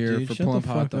down up, here dude. for Shut plump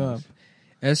the hot fuck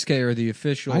dogs. SK are the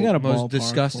official, I got a most ballpark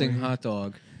disgusting for you. hot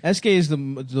dog SK is the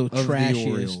of trashiest.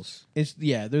 the Orioles. It's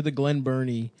they're the Glen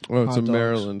Burnie. Oh, it's hot a dogs.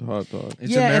 Maryland hot dog.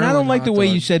 It's a Yeah, and I don't Maryland like the hot way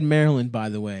dog. you said Maryland. By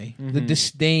the way, the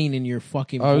disdain in your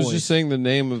fucking voice. I was just saying the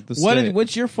name of the What state.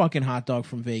 what's your fucking hot dog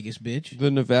from Vegas, bitch? The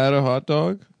Nevada hot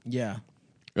dog? Yeah,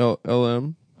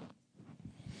 LM.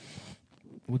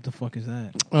 What the fuck is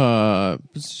that?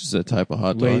 It's just a type of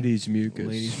hot dog. Ladies mucus.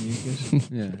 Ladies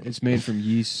mucus. Yeah, it's made from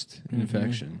yeast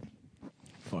infection.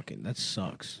 Fucking, that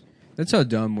sucks. That's how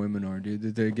dumb women are, dude.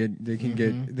 That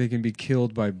they can be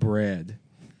killed by bread.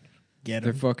 Get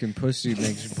Their 'em. fucking pussy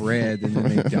makes bread and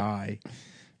then they die.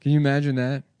 Can you imagine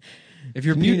that? If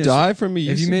your Can penis you die from a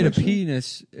yeast if you made a infection?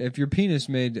 penis, if your penis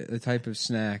made a type of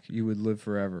snack, you would live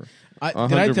forever. Did I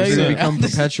tell you You 100%. would that become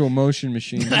Eldest, perpetual motion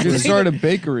machine. You could start a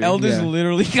bakery Eldest Yeah.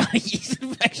 literally got a yeast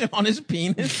infection on his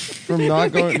penis from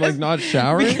not going, like not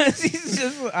showering. because he's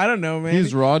just, I don't know, man.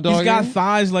 He's raw dogging. He's got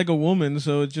thighs like a woman,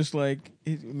 so it's just like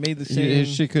it made the same.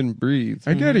 She couldn't breathe.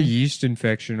 I got a yeast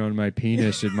infection on my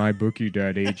penis at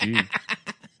mybookie.ag.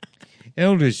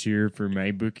 Eldest here for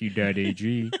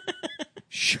mybookie.ag.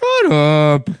 Shut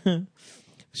up.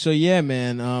 So yeah,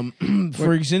 man.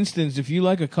 For instance, if you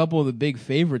like a couple of the big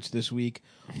favorites this week,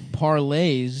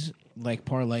 parlays like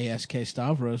Parlay SK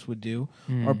Stavros would do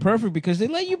are perfect because they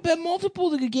let you bet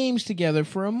multiple games together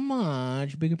for a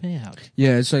much bigger payout,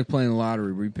 Yeah, it's like playing the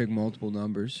lottery where you pick multiple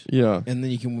numbers. Yeah. and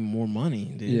then you can win more money.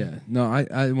 Dude. Yeah. No,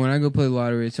 I when I go play the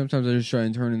lottery, sometimes I just try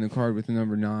and turn in the card with the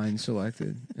number 9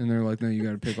 selected. And they're like, no, you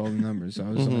got to pick all the numbers. So I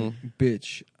was like,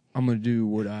 bitch, I'm going to do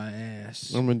what I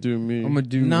ask. I'm gonna do me. I'm going to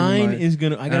do 9 my- is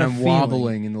gonna. I and got a I'm feeling.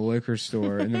 wobbling in the liquor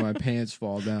store, and then my pants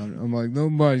fall down. I'm like,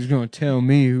 nobody's gonna tell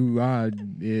me who I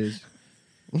is.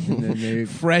 And then they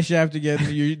Fresh after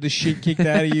getting the shit kicked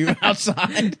out of you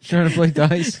outside. trying to play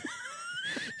dice.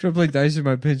 Trying to play dice in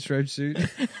my pinstripe suit.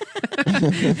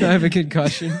 I have a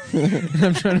concussion.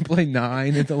 I'm trying to play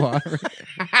 9 at the lottery.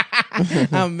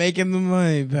 I'm making the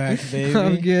money back, baby.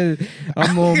 I'm getting.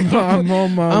 I'm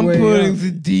on my I'm way. putting up.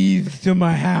 the deeds to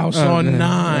my house on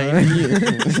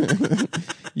 9.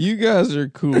 You guys are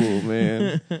cool,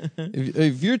 man.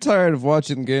 if you're tired of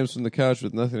watching games from the couch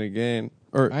with nothing to gain,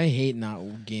 or I hate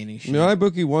not gaining shit. my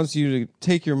bookie wants you to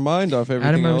take your mind off everything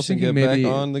Adam, I was else and thinking get maybe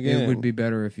back on the game. it would be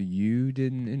better if you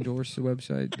didn't endorse the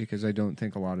website because I don't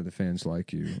think a lot of the fans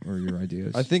like you or your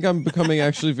ideas. I think I'm becoming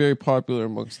actually very popular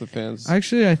amongst the fans.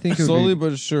 Actually, I think it would Slowly be,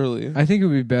 but surely. I think it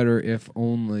would be better if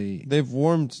only They've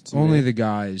warmed to only me. the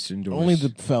guys endorse. Only the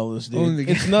fellas, dude. Only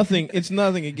the it's nothing. It's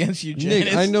nothing against you, Janice.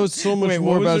 Nick, I know so much Wait,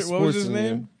 more what was about it- sports what was his than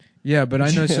name? Yeah, but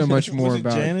I know so much more Was it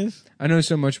about Janice? I know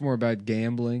so much more about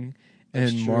gambling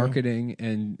That's and true. marketing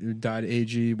and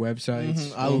 .ag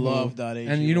websites. I love .ag.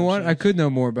 And you know what? I websites. could know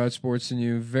more about sports than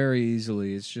you very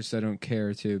easily. It's just I don't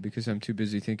care to because I'm too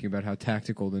busy thinking about how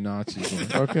tactical the Nazis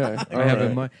were. Okay.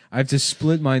 I have to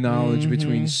split my knowledge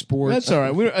between sports. That's all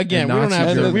right. We don't And have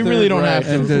Nazi to. jokes. We really don't have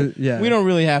And to. yeah. We don't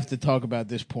really have to talk about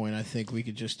this point. I think we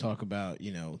could just talk about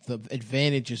the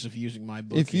advantages of using my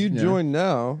book. If you Yeah. join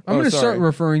now, I'm going to sorry. start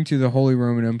referring to the Holy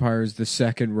Roman Empire as the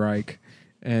Second Reich,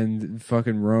 and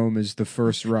fucking Rome is the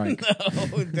First Reich.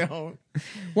 no, don't.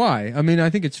 Why? I mean, I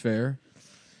think it's fair.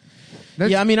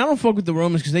 Yeah, I mean, I don't fuck with the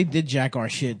Romans because they did jack our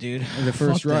shit, dude. The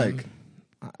First Fuck them. Reich.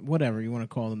 Whatever you want to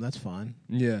call them, that's fine.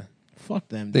 Yeah. Fuck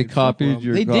them. They Dude. Fuck copied Rome.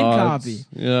 your They gods. did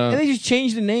copy, Yeah. and they just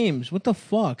changed the names. What the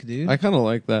fuck, dude? I kind of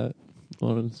like that,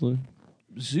 honestly.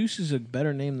 Zeus is a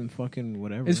better name than fucking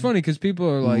whatever. It's funny because people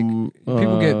are like,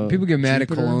 people get mad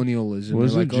Jupiter? at colonialism.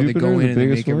 Was They're it like, oh, they Jupiter, go the in and they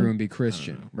biggest make one? everyone be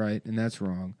Christian, right? And that's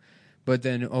wrong. But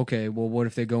then, okay, well, what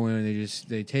if they go in and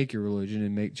they take your religion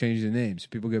and change the names?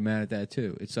 People get mad at that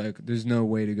too. It's like there's no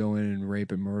way to go in and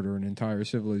rape and murder an entire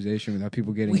civilization without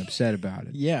people getting upset about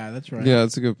it. Yeah, that's right. Yeah,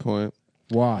 that's a good point.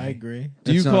 Why? I agree.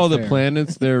 Do you That's call not the fair.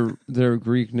 planets their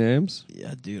Greek names?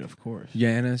 Yeah, dude. Of course.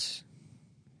 Janus.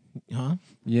 Huh?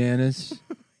 Janus.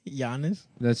 Giannis?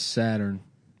 That's Saturn,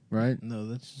 right? No,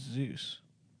 that's Zeus.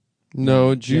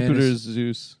 No, Janus. Jupiter's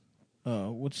Zeus.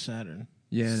 Oh, what's Saturn?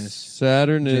 Janus.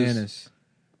 Saturn is Janus.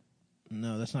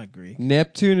 No, that's not Greek.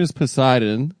 Neptune is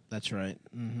Poseidon. That's right.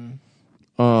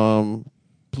 Mm-hmm.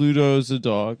 Pluto's a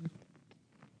dog.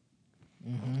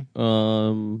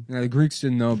 Mm-hmm. Now, the Greeks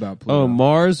didn't know about Pluto.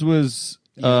 Mars was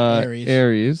Yeah, Aries.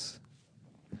 Aries.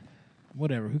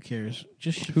 Whatever. Who cares?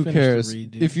 Just Who finish cares? The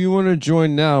read, dude. If you want to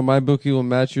join now, my bookie will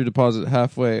match your deposit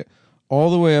halfway, all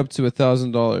the way up to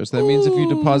 $1,000. That means if you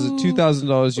deposit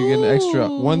 $2,000, you get an extra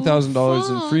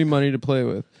 $1,000 in free money to play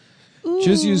with.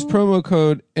 Just use promo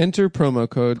code. Enter promo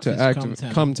code to It's activate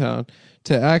Cumtown.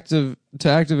 to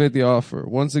activate the offer.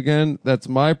 Once again, that's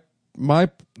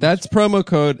that's promo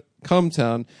code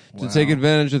Cumtown to take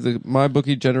advantage of the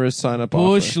MyBookie generous sign up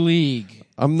Bush offer. League.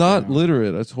 I'm not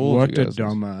literate. I told What you a guys.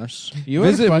 dumbass. You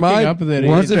Visit are fucking up that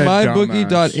visit a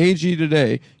mybookie.ag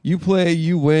today. You play,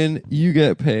 you win, you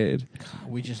get paid.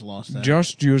 We just lost that.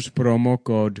 Just use promo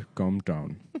code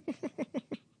COMEDOWN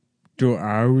to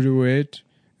outwit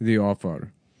the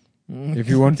offer. If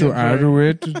you want to order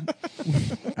it,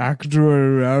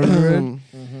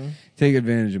 take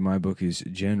advantage of MyBookie's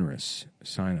generous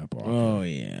sign-up offer. Oh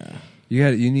yeah,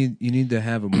 You need to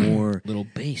have a more little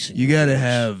bass. You gotta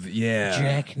have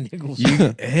Jack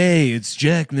Nicholson. hey, it's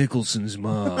Jack Nicholson's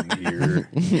mom here.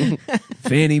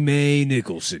 Fannie Mae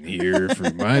Nicholson here for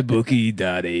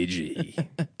MyBookie.ag.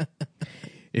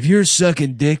 If you're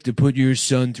sucking dick to put your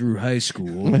son through high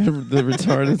school, The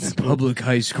retarded school. public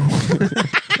high school.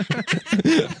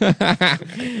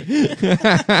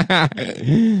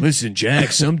 Listen,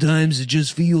 Jack, sometimes it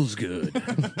just feels good.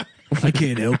 I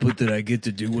can't help it that I get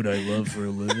to do what I love for a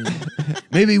living.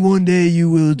 Maybe one day you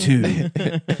will too.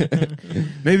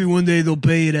 Maybe one day they'll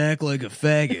pay you to act like a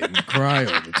faggot and cry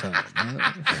all the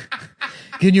time.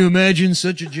 Can you imagine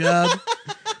such a job?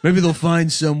 Maybe they'll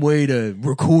find some way to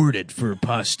record it for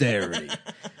posterity.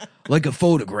 Like a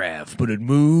photograph, but it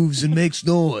moves and makes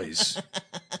noise.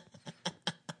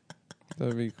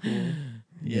 That'd be cool.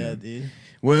 Yeah, dude.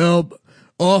 Well,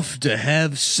 off to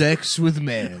have sex with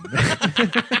men.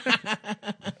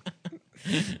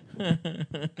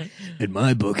 At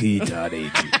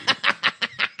MyBookie.ag.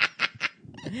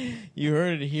 You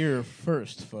heard it here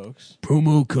first, folks.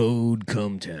 Promo code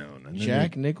CUMTOWN. And then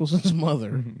Jack Nicholson's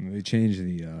mother. They changed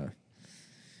the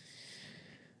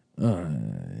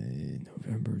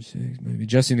November 6th, maybe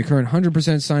adjusting the current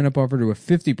 100% sign up offer to a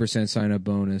 50% sign up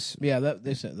bonus. Yeah,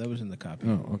 they said that was in the copy.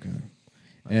 Oh, okay.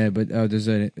 But there's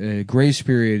a grace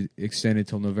period extended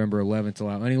till November 11th to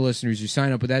allow any listeners who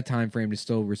sign up with that time frame to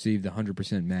still receive the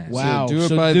 100% match. Wow. So do it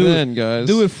So by do then, guys.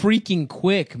 Do it freaking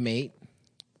quick, mate.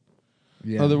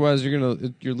 Yeah. Otherwise, you're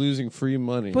losing free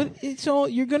money. But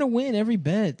you're gonna win every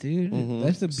bet, dude. Mhm.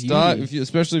 That's the beauty. Stop,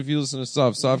 especially if you listen to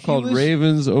Stav. Stav called listen-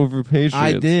 Ravens over Patriots.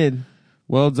 I did.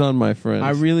 Well done, my friend.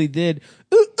 I really did.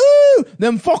 Ooh,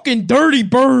 them fucking dirty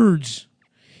birds.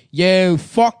 Yo,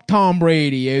 fuck Tom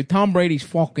Brady, yo. Tom Brady's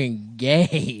fucking gay,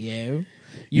 yo.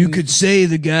 You could say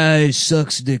the guy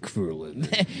sucks dick for a living.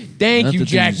 Thank Not you, that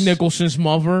Jack there's- Nicholson's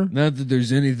mother. Not that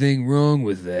there's anything wrong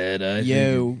with that. I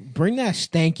Yo, bring that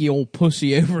stanky old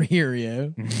pussy over here,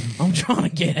 yo. I'm trying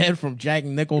to get head from Jack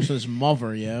Nicholson's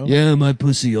mother, yo. Yeah, my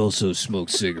pussy also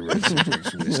smokes cigarettes and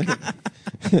drinks whiskey.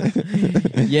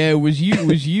 Yeah, was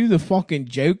you the fucking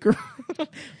Joker?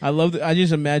 I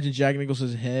just imagine Jack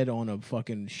Nicholson's head on a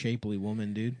fucking shapely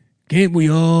woman, dude. Can't we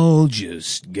all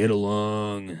just get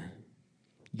along?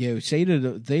 Yo, say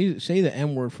the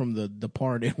N word from the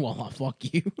Departed while I fuck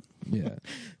you. Yeah.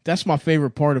 That's my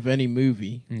favorite part of any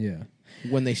movie, Yeah.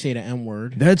 when they say the N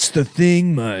word. That's the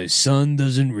thing my son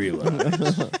doesn't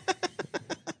realize.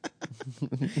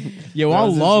 Yo, That I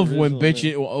was his love when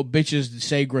original bitches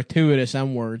say gratuitous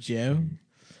N words, yo.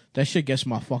 That shit gets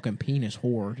my fucking penis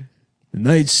hard. The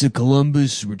Knights of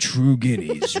Columbus were true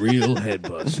guineas, real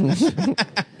headbusters.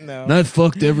 No. Not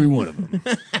fucked every one of them.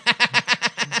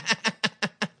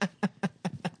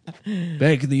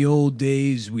 Back in the old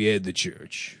days, we had the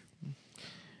church.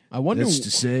 I wonder That's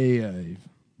to say, I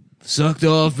sucked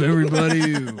off everybody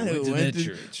who went to that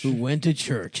church. who went to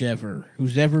church ever.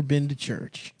 Who's ever been to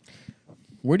church.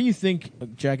 Where do you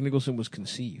think Jack Nicholson was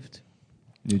conceived?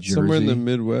 New Jersey. Somewhere in the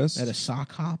Midwest. At a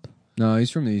sock hop? No, he's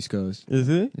from the East Coast. Is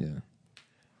it? Yeah.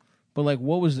 But like,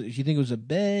 what was it? Do you think it was a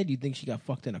bed? Do you think she got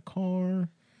fucked in a car?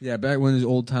 Yeah, back when there's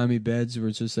old timey beds where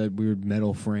it's just that weird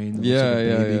metal frame. That Yeah, looks like a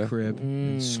yeah, baby yeah. crib.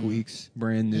 And squeaks,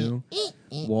 brand new.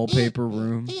 Wallpaper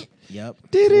room. Yep.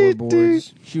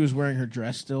 Floorboards. She was wearing her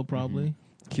dress still, probably.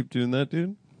 Keep doing that,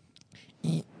 dude.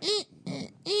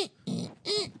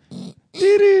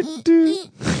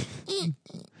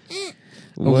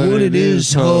 What it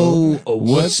is, ho?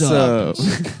 What's up?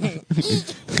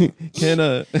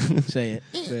 Can Say it.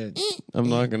 Say I'm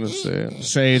not gonna say it.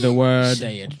 Say the word.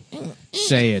 Say it.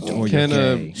 Say it, or Can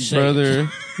you're a gay. brother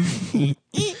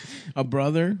A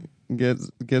brother? get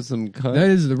some cut? That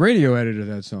is the radio edit of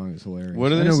that song is hilarious. What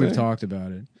do I they know say? we've talked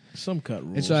about it. Some cut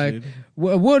rules, It's like, dude.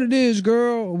 what it is,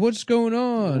 girl? What's going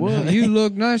on? What? You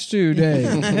look nice today.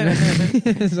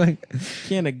 It's like,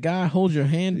 Can a guy hold your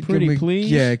hand can pretty, we,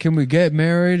 please? Yeah, can we get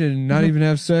married and not even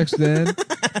have sex then?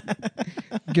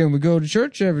 Can we go to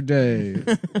church every day?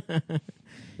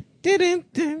 Didn't.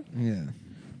 Yeah.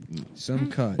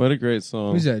 Some cut. What a great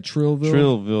song. Who's that? Trillville?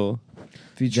 Trillville.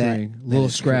 Featuring That Lil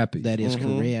is Scrappy. That is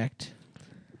Mhm. correct.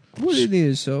 What it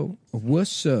is, so?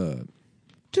 What's up?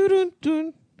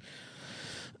 Dun-dun-dun.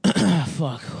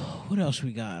 Fuck. What else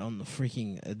we got on the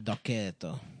freaking docket?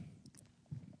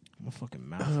 My fucking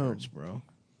mouth hurts, bro.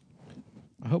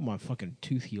 I hope my fucking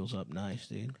tooth heals up nice,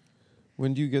 dude.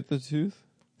 When do you get the tooth?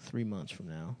 3 months from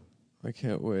now. I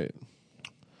can't wait.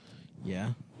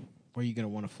 Yeah. Where you gonna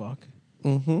want to fuck?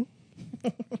 Mm-hmm.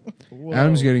 Whoa.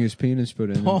 Adam's getting his penis put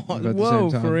in about the Whoa,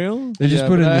 same time. for real? They just Yeah,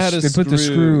 put but in I had a they put the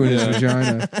screw in his yeah.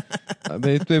 vagina.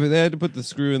 They had to put the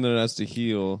screw in there and it has to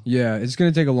heal. Yeah, it's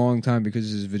gonna take a long time because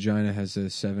his vagina has a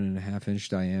 7.5-inch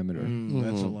diameter.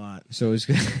 That's a lot. So it's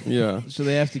gonna, Yeah. So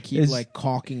they have to keep It's- like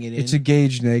caulking it in. it's a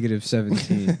gauge negative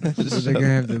 17. So they're gonna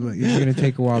have to. It's gonna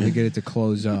take a while to get it to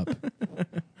close up.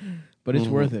 but it's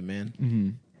worth it, man. Mm-hmm.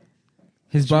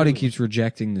 His body keeps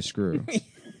rejecting the screw.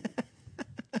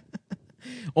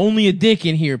 Only a dick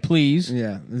in here, please.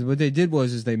 Yeah, what they did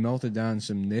was they melted down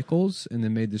some nickels and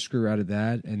then made the screw out of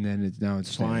that, and then now it's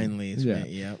staying. Finally, it's Yeah.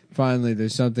 yep. Finally,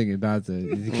 there's something about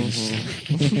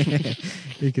it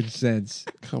can sense.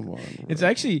 Come on. It's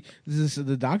actually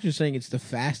the doctor's saying it's the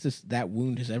fastest that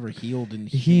wound has ever healed in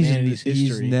humanity's He's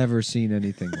history. never seen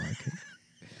anything like it.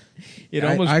 It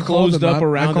almost I called closed him up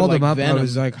around I called it him like up. venom. I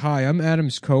was like, "Hi, I'm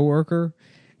Adam's coworker,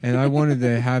 and I wanted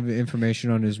to have information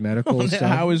on his medical stuff.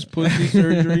 how his pussy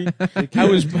surgery,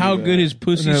 how good his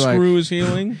pussy And they're like- screw is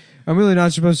healing. I'm really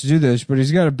not supposed to do this, but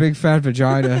he's got a big fat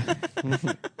vagina,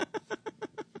 and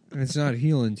it's not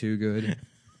healing too good."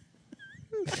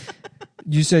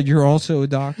 You said you're also a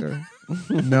doctor?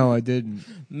 No, I didn't.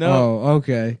 No. Oh,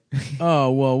 okay.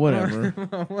 Oh well, whatever.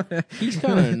 He's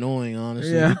kind of annoying,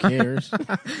 honestly. Yeah. Who cares?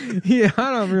 Yeah,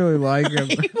 I don't really like him.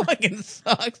 He fucking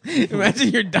sucks. Imagine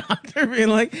your doctor being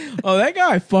like, "Oh, that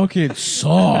guy fucking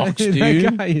sucks, dude."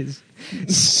 That guy is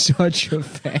such a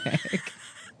fag.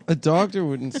 A doctor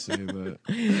wouldn't say that.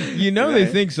 You know they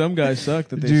think some guys suck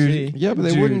that they Dude. see. Yeah, but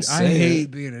they Dude, wouldn't I say hate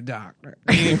it. being a doctor.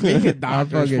 Being a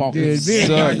doctor is fucking dude,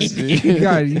 sucks, dude.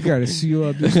 you gotta seal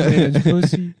up this man's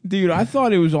pussy. Dude, I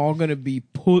thought it was all gonna be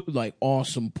like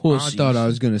awesome pussy. I thought I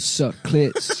was gonna suck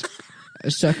clits.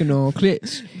 Sucking on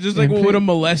clits. just like what a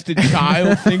molested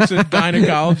child thinks a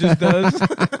gynecologist does.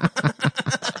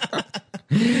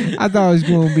 I thought I was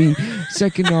gonna be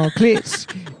sucking on clits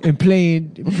and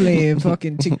playing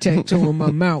fucking tic-tac-toe in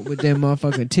my mouth with them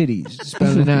motherfucking titties.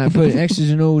 Spelling out, putting X's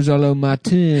and O's all over my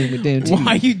tongue with them titties.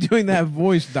 Why are you doing that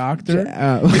voice, doctor?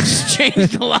 Uh, It's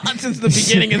changed a lot since the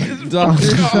beginning of this. Dr.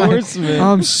 show. Schwarzman.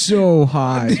 I'm so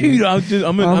high, Dude,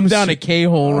 I'm down a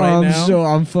K-hole right now.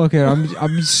 I'm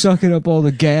sucking up all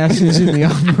the gases in the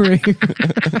operating.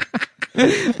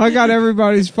 I got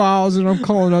everybody's files and I'm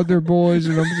calling up their boys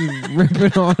and I'm just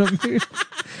ripping on them. Dude.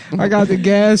 I got the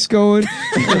gas going.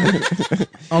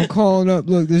 I'm calling up.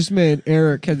 Look, this man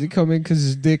Eric had to come in because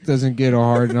his dick doesn't get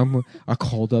hard, and I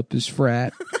called up his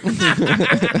frat,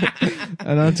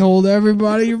 and I told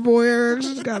everybody your boy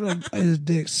Eric's got his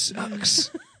dick sucks.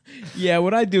 Yeah,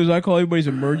 what I do is I call everybody's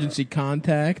emergency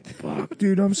contact. Fuck,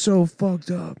 dude, I'm so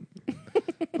fucked up.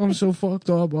 I'm so fucked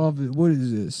up off it. What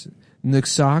is this?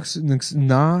 Nasoxide?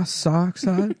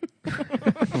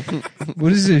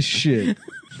 What is this shit?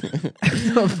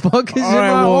 The fuck is in All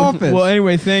right, my well, office? well,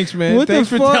 anyway, thanks, man. What the Thanks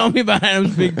for fuck? telling me about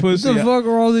Adam's big What pussy. the fuck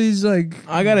are all these like?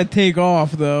 I gotta take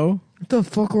off though. What the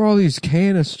fuck are all these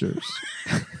canisters?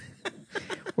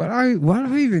 Why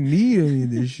do I even need any of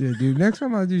this shit, dude? Next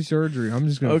time I do surgery, I'm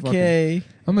just gonna. Okay.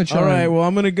 I'm gonna try. All right. Well,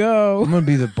 I'm gonna go. I'm gonna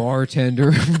be the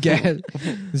bartender. Gas,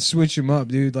 switch him up,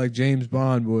 dude, like James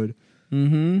Bond would.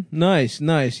 Mm-hmm. Nice.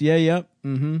 Yeah. Yep.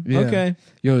 Mm-hmm. Yeah. Okay.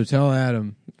 Yo, tell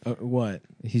Adam What?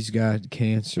 he's got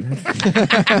cancer.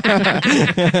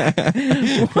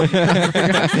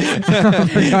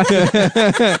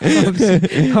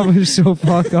 I was so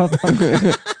fucked up.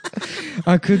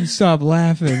 I couldn't stop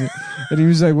laughing. And he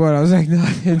was like, "What?" I was like,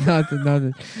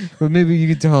 nothing. But maybe you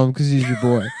could tell him because he's your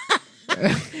boy.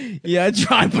 Yeah, I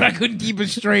tried, but I couldn't keep a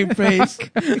straight face.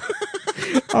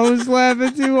 I was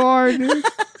laughing too hard, dude.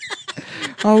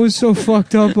 I was so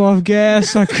fucked up off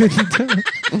gas, I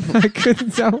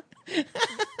couldn't tell.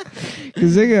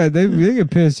 Because they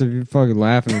get pissed if you're fucking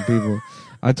laughing at people.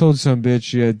 I told some bitch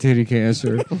she had titty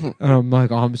cancer, and I'm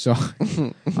like, "Oh, I'm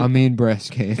sorry. I mean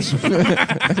breast cancer." I'm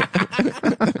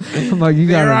like, "You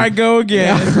got." There I go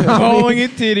again, calling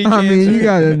it titty cancer. I mean, you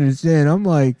gotta understand. I'm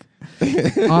like,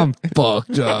 I'm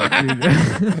fucked up, dude.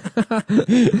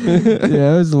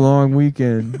 Yeah, it was a long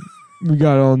weekend. We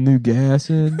got all new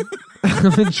gas in.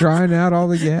 I've been trying out all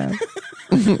the gas.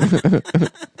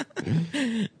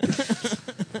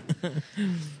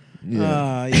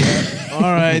 Yeah. All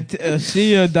right.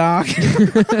 See ya, doc.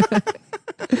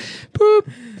 Boop.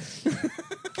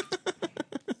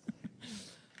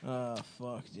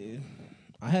 Fuck, dude.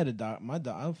 I had a doc.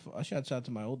 I shouts out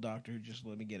to my old doctor who just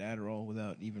let me get Adderall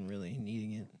without even really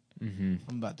needing it. Mm-hmm.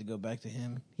 I'm about to go back to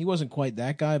him. He wasn't quite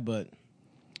that guy, but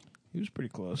he was pretty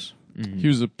close. He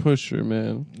was a pusher,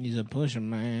 man. He's a pusher,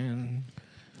 man.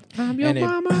 I'm your And it-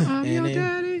 mama, I'm and your it-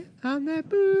 daddy, I'm that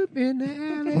boop in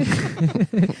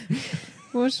the alley.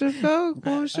 Want some coke?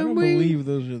 Want I some don't weed? believe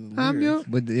those are the lyrics. I'm your.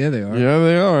 But yeah, they are. Yeah,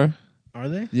 they are. Are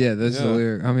they? Yeah, that's the Yeah.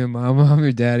 lyric. I'm your mom. I'm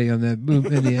your daddy. I'm that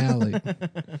boop in the alley.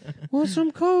 Want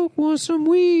some coke? Want some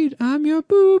weed? I'm your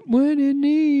boop when in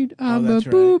need. I'm a that's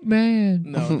right. boop man.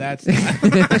 No, that's not.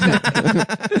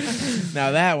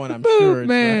 Now that one, I'm Boop sure it's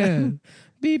man.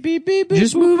 beep beep beep beep.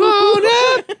 Just boop, move boop, on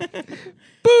boop. up.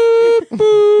 Boop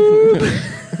boop.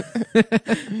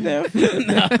 No.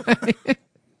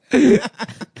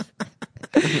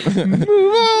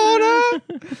 Move on up.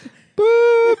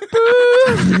 Boop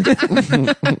boop.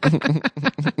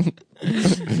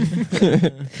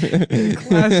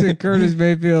 Classic Curtis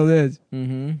Mayfield is.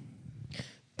 Mm-hmm.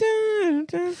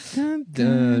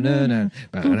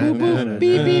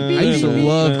 I used to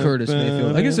love Curtis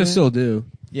Mayfield. I guess I still do.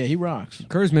 Yeah, he rocks.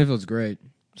 Curtis Mayfield's great.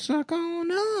 Suck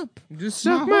on up, Just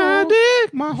suck my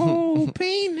dick, my whole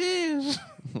penis.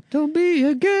 Don't be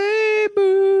a gay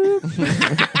boob.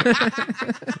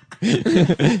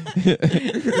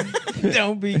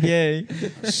 Don't be gay.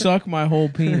 Suck my whole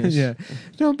penis. Yeah.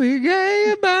 Don't be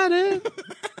gay about it.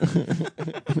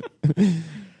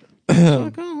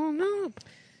 Suck on up.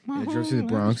 I drove to the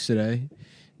Bronx today.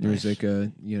 There was like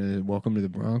a, welcome to the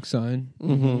Bronx sign.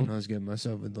 Mm-hmm. And I was getting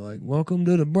myself into like, welcome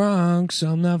to the Bronx.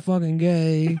 I'm not fucking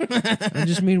gay. I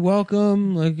just mean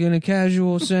welcome, like in a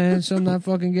casual sense. I'm not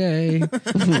fucking gay.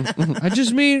 I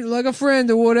just mean like a friend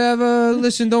or whatever.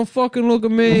 Listen, don't fucking look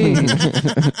at me.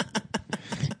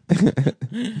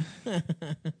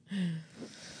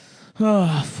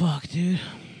 Oh, fuck, dude.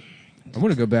 I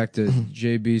want to go back to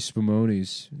JB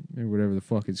Spumoni's or whatever the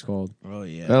fuck it's called. Oh,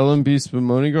 yeah. LMB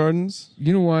Spumoni Gardens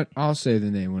You know what? I'll say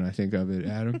the name when I think of it,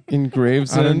 Adam. in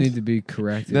Gravesend. I don't need to be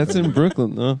corrected. That's in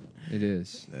Brooklyn, though. It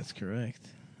is. That's correct.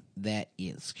 That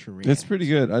is correct. It's pretty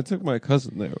good. I took my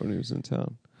cousin there when he was in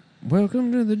town.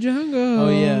 Welcome to the jungle. Oh,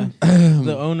 yeah.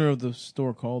 The owner of the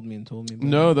store called me and told me about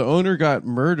No, it. the owner got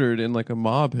murdered in like a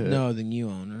mob hit. No, the new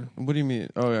owner. What do you mean?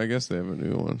 Oh, I guess they have a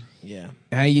new one. Yeah.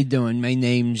 How you doing? My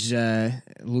name's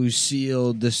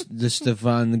Lucille De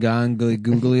Stefan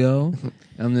Guglio.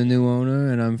 I'm the new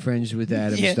owner, and I'm friends with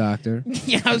Adam's Yeah. doctor.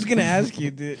 Yeah, I was going to ask you,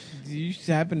 did you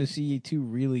happen to see two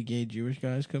really gay Jewish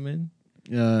guys come in?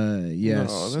 Yes.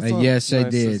 No, that's not Yes, I nice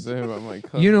to did. say about my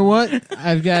cousin. You know what?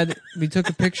 We took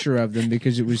a picture of them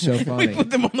because it was so We funny.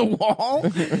 put them on the wall,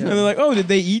 and they're like, "Oh, did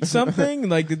they eat something?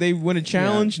 Like, did they win a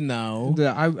challenge? No."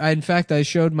 In fact, I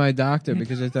showed my doctor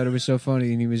because I thought it was so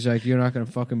funny, and he was like, "You're not gonna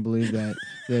fucking believe that.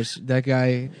 That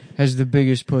guy has the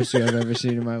biggest pussy I've ever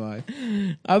seen in my life."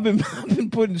 I've been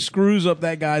putting screws up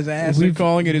that guy's ass and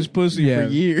calling it his pussy Yeah.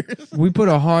 for years. We put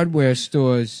a hardware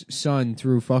store's son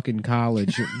through fucking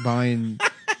college buying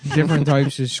different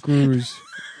types of screws.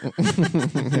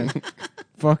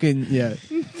 Fucking yeah,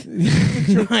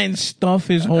 Try and stuff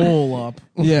his hole up.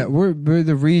 yeah. We're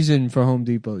the reason for Home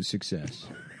Depot's success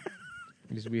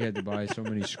because we had to buy so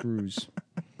many screws.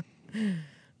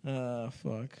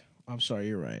 Fuck. I'm sorry,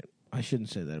 you're right. I shouldn't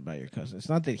say that about your cousin. It's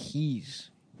not that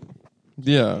he's.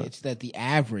 Yeah. It's that the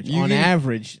average, You on can-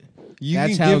 average, You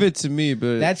That's can how- give it to me,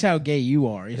 but that's how gay you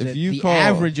are. Is If that you the call-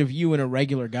 average of you and a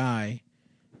regular guy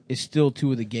is still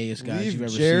two of the gayest guys you've leave ever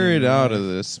seen. Jared in your out life. of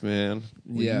this, man.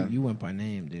 Well, Yeah. you went by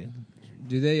name, dude.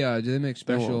 Do they make They won't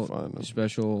special find 'em.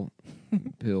 special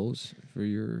pills for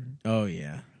your Oh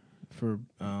yeah, for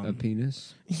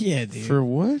penis? yeah, dude. For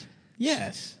what?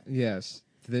 yes. Yes.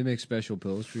 Do they make special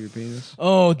pills for your penis?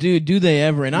 Oh, dude, do they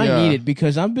ever? And I Yeah. need it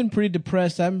because I've been pretty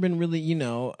depressed. I haven't been really,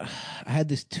 I had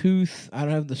this tooth. I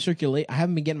don't have the circulate. I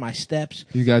haven't been getting my steps.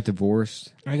 You got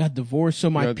divorced. I got divorced,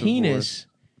 so my got penis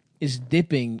is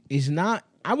dipping. Is not.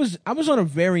 I was on a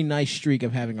very nice streak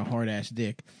of having a hard ass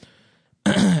dick.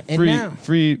 And now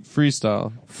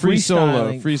Freestyle. Free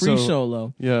solo. freestyling, free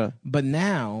solo. Yeah. But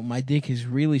now my dick has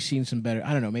really seen some better.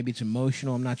 I don't know. Maybe it's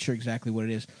emotional. I'm not sure exactly what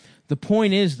it is. The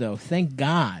point is, though, thank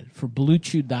God for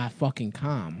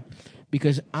BlueChew.com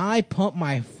because I pump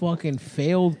my fucking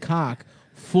failed cock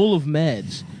full of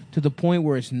meds to the point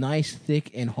where it's nice,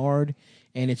 thick, and hard,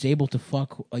 and it's able to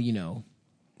fuck,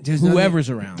 whoever's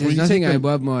around. There's you nothing take I a-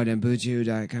 love more than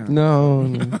BlueChew.com.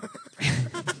 No.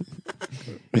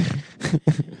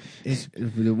 It's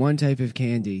the one type of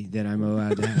candy that I'm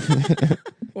allowed to have.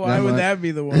 Why That would much- that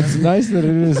be the one? It's nice that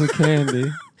it is a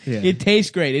candy. Yeah. It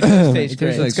tastes great. It does taste It great.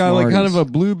 tastes like It's got like kind of Smarties.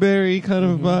 a blueberry kind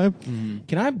of vibe.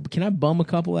 Can I bum a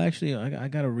couple? Actually, I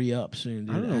got to re up soon.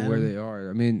 Dude. I don't know where they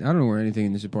are. I mean, I don't know where anything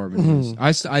in this apartment is.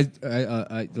 I stopped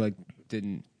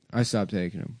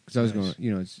taking them because I was Nice.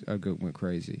 going, went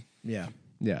crazy. Yeah,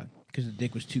 Yeah. because the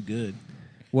dick was too good.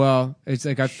 Well, it's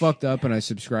like I fucked up and I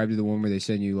subscribed to the one where they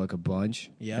send you like a bunch.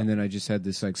 Yeah. And then I just had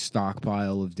this like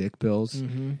stockpile of dick pills.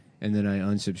 Mm-hmm. And then I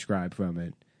unsubscribed from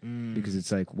it. because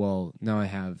it's like, well, now I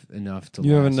have enough to.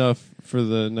 You have last. enough for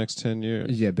the next 10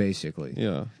 years. Yeah, basically.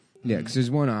 Yeah. Yeah, because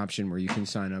there's one option where you can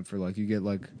sign up for like you get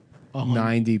like 100.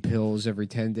 90 pills every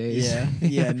 10 days. Yeah,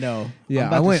 yeah, no. I'm Yeah,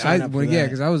 about I to went. sign up for Yeah, that.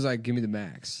 because I was like, give me the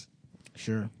max.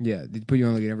 Sure. Yeah, they put you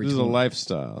on like every. This is a 12.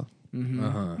 lifestyle.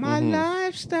 Uh-huh. My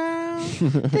lifestyle,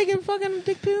 taking fucking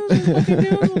dick pills and fucking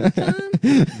pills all the time.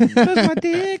 Cause my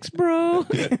dick's broke.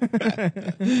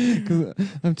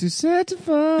 I'm too sad to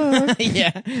fuck.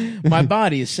 Yeah, my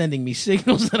body is sending me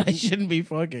signals that I shouldn't be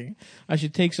fucking. I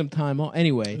should take some time off.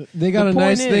 Anyway, They got the a point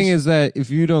nice thing is that if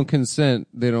you don't consent,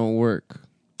 they don't work.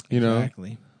 You know?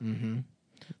 Exactly.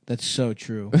 That's so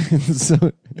true.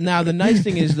 So, Now, the nice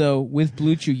thing is, though, with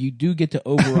Blue Chew, you do get to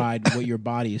override what your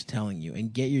body is telling you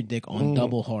and get your dick on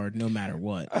double hard no matter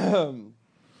what.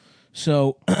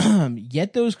 So,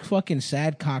 get those fucking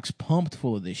sad cocks pumped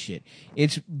full of this shit.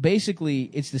 It's basically,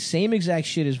 it's the same exact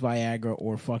shit as Viagra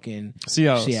or fucking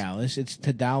Cialis. It's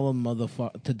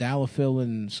tadalafil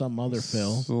and some other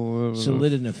fill.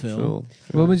 Sildenafil.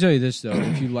 Well, let me tell you this though: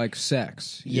 if you like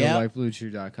sex, you Yep. like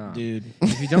BlueChew.com. Dude.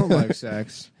 If you don't like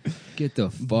sex, get the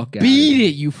fuck out.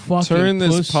 Beat it, you fucking Turn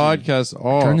this pussy. podcast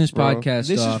off. Turn this bro. podcast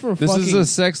This off. is for This fucking... is a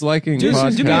sex liking Do me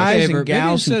podcast. a guys favor. and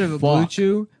gals Maybe instead who of a Blue fuck.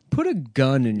 Chew, put a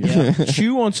gun in your. Yeah.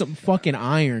 Chew on some fucking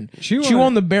iron. Chew Chew on-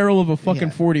 on the barrel of a fucking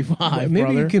Yeah. 45, Maybe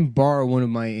brother. you can borrow one of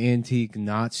my antique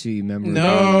Nazi memorabilia.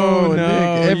 No, Nick, no,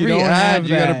 every you don't ad have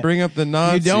you got to that. bring up the You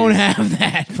Nazis. don't have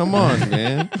that. Come on,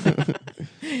 man.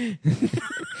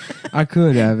 I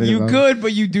could have it. You if I- could,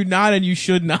 but you do not, and you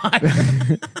should not.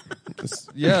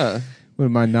 Yeah. One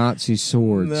of my Nazi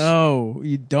swords. No,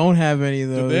 you don't have any of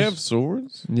Do those. they have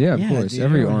swords? Yeah, of Yeah, course. dude,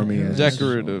 Every everyone army has has.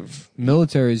 Decorative.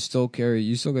 Militaries still carry.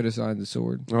 You still got to sign the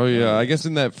sword. Oh yeah, I guess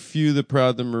in that Few the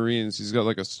Proud the Marines, he's got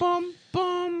like a. Bum,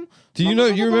 bum. Do you know?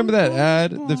 You remember that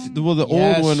ad? The Yes,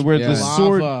 old one where the yeah.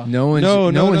 sword. Lava. No one's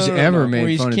No, one's ever no. Where made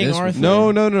he's fun King of this. Arthur.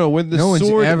 before. No. When the No one's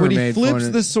sword, ever when he made flips fun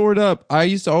of- the sword up, I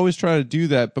used to always try to do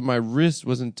that, but my wrist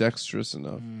wasn't dexterous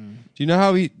enough. Do you know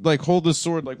how he like hold the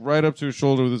sword like right up to his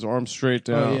shoulder with his arm straight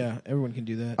down? Oh yeah, everyone can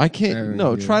do that. I can't. Everyone No,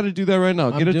 can do try to do that right now.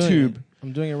 I'm Get a doing tube. it.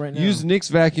 I'm doing it right now. Use Nick's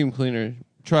vacuum cleaner.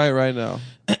 Try it right now.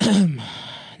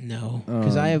 no,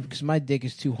 because my dick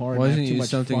is too hard. Why and I doesn't have too you much use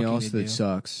something fucking else to that do.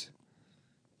 sucks?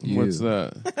 What's You.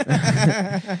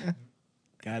 that?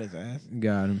 Got his ass.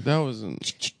 Got him. That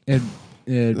wasn't. Ed,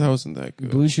 That wasn't that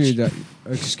good. Blue Chew.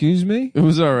 Excuse me. It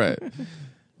was all right.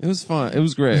 It was fun. It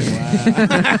was great.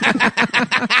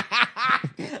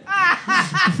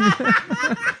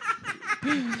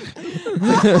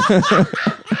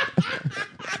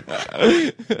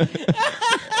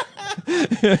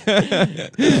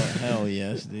 Hell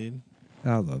yes, dude.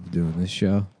 I love doing this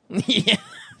show. Yeah.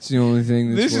 It's the only thing.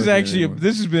 That's This is working actually anymore.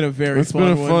 this has been a very It's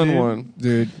fun been a fun dude. one.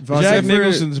 dude. Jack Jack for-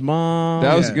 Nicholson's mom.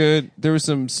 That was Yeah. good. There were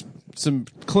some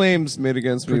claims made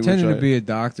against me. Pretending which to be a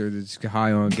doctor that's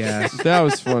high on gas, that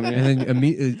was funny. and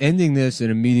then ending this and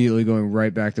immediately going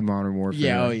right back to Modern Warfare.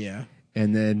 Yeah, oh yeah.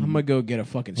 And then I'm gonna go get a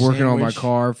fucking working on my sandwich.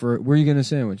 car for. Where are you getting a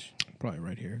sandwich? Probably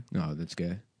right here. No, that's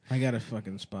gay. I got a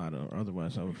fucking spot, or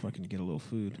otherwise I would fucking get a little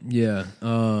food. Yeah.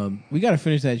 We got to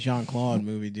finish that Jean Claude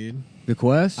movie, dude. The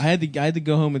Quest. I had to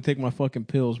go home and take my fucking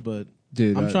pills, but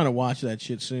Dude, I'm trying to watch that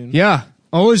shit soon. Yeah,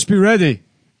 always be ready.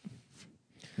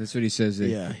 That's what he says.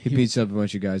 Yeah, he he- beats up a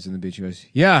bunch of guys on the beach. He goes,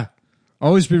 "Yeah,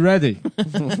 always be ready."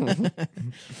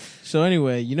 So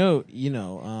anyway,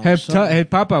 Hey,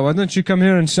 Papa, why don't you come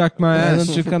here and suck my why ass?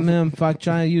 don't you come here and fuck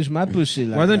try and use my pussy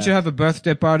like Why don't that? you have a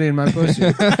birthday party in my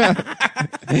pussy?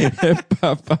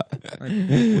 Papa. What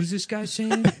is this guy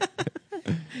saying?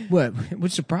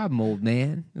 What's the problem, old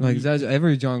man? Like that's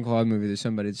every John Claude movie. There's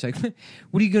somebody that's like,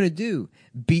 "What are you gonna do?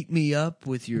 Beat me up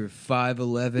with your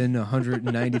 5'11",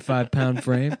 195-pound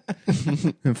frame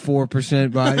and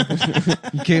 4% body?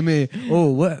 You came in.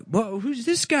 Oh, what? Who's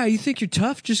this guy? You think you're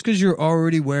tough just because you're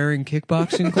already wearing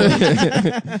kickboxing clothes?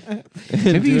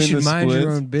 Maybe you Doing should the mind your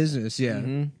splits. own business. Yeah.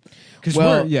 Because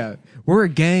Well- we're a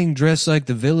gang dressed like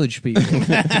the Village People.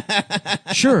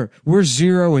 Sure, we're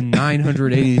 0 and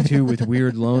 982 with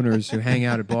weird loners who hang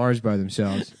out at bars by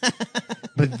themselves.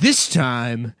 But this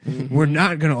time, we're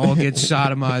not going to all get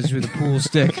sodomized with a pool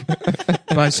stick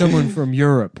by someone from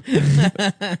Europe.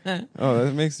 Oh,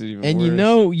 that makes it even And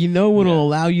worse. you know what'll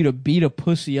allow you to beat a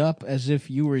pussy up as if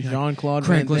you were Jean Claude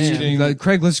Van Craig,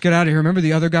 Damme. let's get out of here. Remember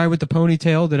the other guy with the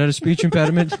ponytail that had a speech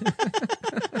impediment?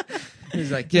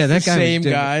 He's like, yeah, that the guy was same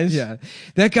different. guys. Yeah,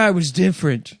 that guy was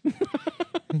different.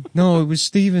 No, it was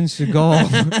Steven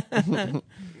Seagal.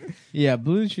 Yeah,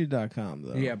 BlueChew.com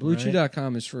though. Yeah, right?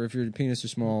 BlueChew.com is for if your penis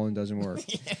is small and doesn't work.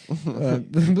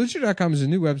 BlueChew.com is a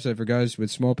new website for guys with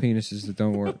small penises that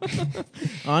don't work.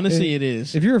 Honestly, it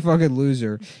is. If you're a fucking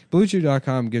loser,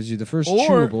 BlueChew.com gives you the first Or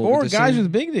chewable. or with the guys same-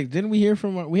 with big dick. Didn't we hear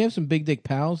from? We have some big dick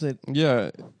pals that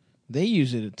Yeah. they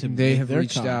use it to. They make have their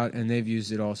reached cock. out and they've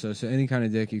used it also. So any kind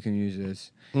of dick you can use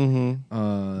this.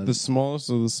 Mm-hmm. The smallest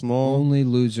of the small. Only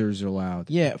losers are allowed.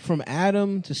 Yeah, from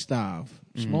Adam to Stav,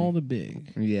 small to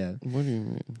big, Yeah. What do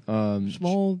you mean?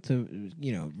 small to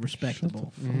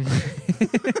respectable.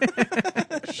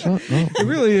 Shut up. It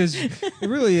really is. It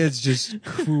really is just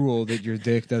cruel that your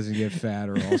dick doesn't get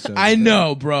fatter. Also, I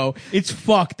know, bro. It's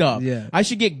fucked up. Yeah. I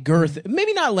should get girth.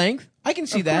 Maybe not length. I can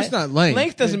see Of that. course not length.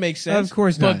 Length doesn't make sense. Of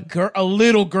course not. But a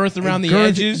little girth around the girth,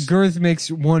 edges. Girth makes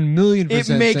 1,000,000%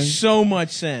 It makes sense. so much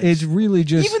sense. It's really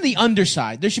just. Even the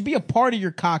underside. There should be a part of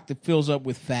your cock that fills up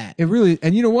with fat. It really,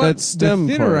 and you know what? That stem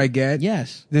the thinner part. I get,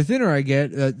 Yes. the thinner I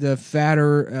get, the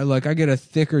fatter. Like I get a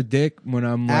thicker dick when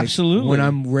I'm like, Absolutely. when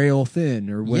I'm rail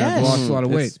thin or when I've Yes. lost a lot of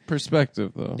weight. It's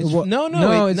perspective, though. It's- Well, no,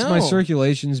 it's no. my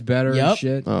circulation's better Yep. and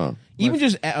shit. Oh. Even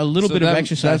just a little So bit of that-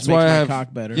 exercise that's makes why I my have,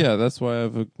 cock better. Yeah, that's why I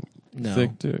have a No.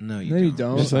 thick dick. No, No, you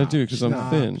don't. Yes, I do, because I'm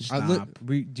Stop. thin. Stop.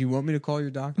 Do you want me to call your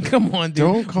doctor? Come on, dude.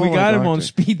 Don't call we my got him doctor. on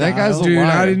speed That dial. guy's a Dude, liar.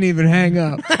 I didn't even hang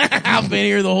up. I've been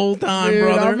here the whole time, Dude,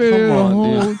 brother. I've been here Come the on,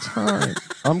 whole dude. time.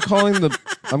 I'm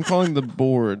calling the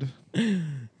board.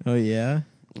 Oh yeah.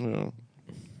 Yeah.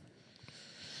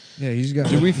 Yeah, he's got.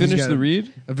 Did we he's finish got the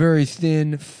read? A very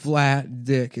thin, flat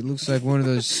dick. It looks like one of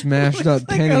those smashed up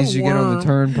like pennies a you get on the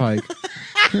worm. turnpike.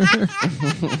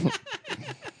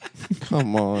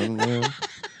 Come on, man.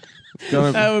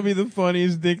 Gotta- That would be the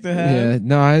funniest dick to Yeah, have.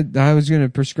 no, I was gonna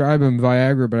prescribe him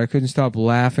Viagra, but I couldn't stop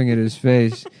laughing at his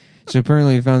face. So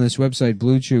apparently, he found this website,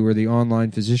 Blue Chew, where the online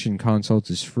physician consult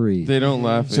is free. they don't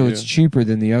laugh at So you. it's cheaper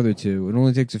than the other two. It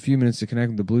only takes a few minutes to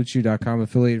connect with the BlueChew.com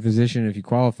affiliate physician. If you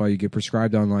qualify, you get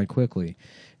prescribed online quickly.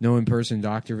 No in-person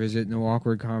doctor visit, no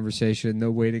awkward conversation, no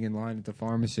waiting in line at the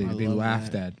pharmacy to be love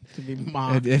laughed that. at. To be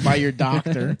mocked by your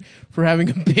doctor for having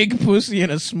a big pussy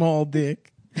and a small dick.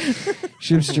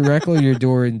 Ships directly to your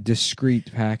door in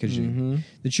discreet packaging. Mm-hmm.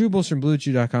 The chewables from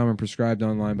BlueChew.com are prescribed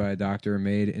online by a doctor and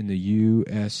made in the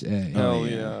USA. Hell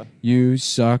yeah. You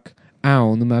suck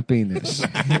on my penis.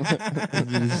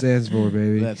 That's what it stands for,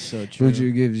 baby. That's so true. Blue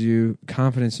Chew gives you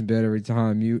confidence in bed every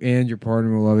time. You and your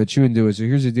partner will love it. Chew and do it. So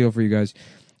here's the deal for you guys.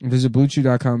 Visit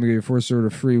BlueChew.com and get your first order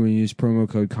free when you use promo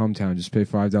code CUMTOWN. Just pay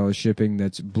 $5 shipping.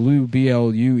 That's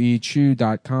BLUE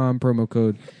Chew.com, promo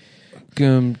code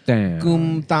CUMTOWN.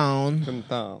 Kumtown. Come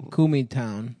down.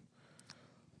 Kumitown.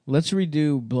 Let's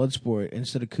redo Bloodsport.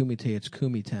 Instead of Kumite, it's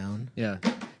Kumitown. Yeah.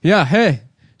 Yeah, hey.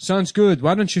 Sounds good.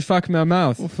 Why don't you fuck my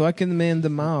mouth? Well, fucking man the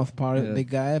mouth, part of Yeah. big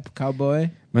guy,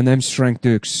 cowboy. My name's Frank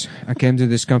Dukes. I came to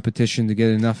this competition to get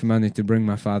enough money to bring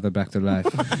my father back to life.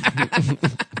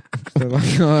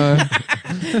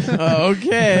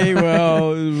 Okay,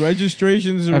 well,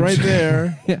 registrations are I'm right tr-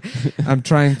 there. I'm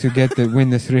trying to win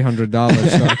the $300.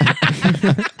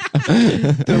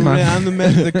 I'm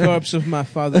the corpse of my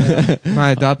father.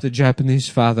 My adopted Japanese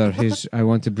father. I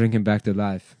want to bring him back to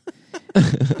life.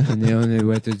 And the only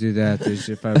way to do that is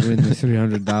if I win the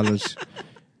 $300.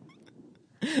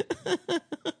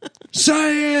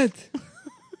 Say it!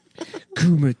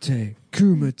 Kumite.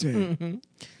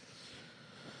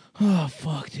 Oh,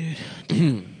 fuck, dude.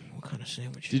 What kind of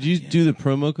sandwich? Did you do the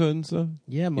promo code and stuff?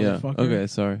 Yeah, Yeah. motherfucker. Okay,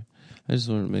 sorry. I just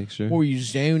wanted to make sure. What, were you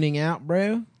zoning out,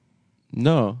 bro?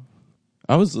 No.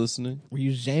 I was listening. Were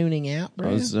you zoning out, bro?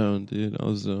 I was zoned, dude. I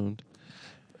was zoned.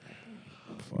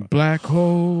 Black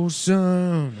hole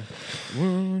sun,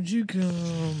 won't you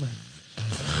come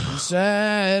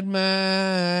inside my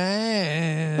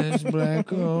eyes? Black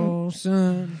hole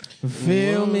sun,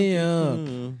 Fill me up.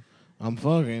 I'm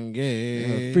fucking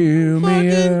gay. fill me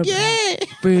up, gay.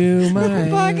 fill my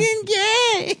Fucking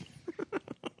gay.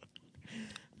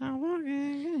 I'm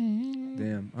fucking gay.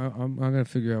 Damn, I'm gonna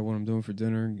figure out what I'm doing for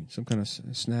dinner. Some kind of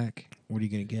snack. What are you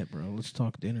gonna get, bro? Let's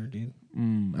talk dinner, dude. I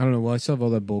don't know. Well, I still have all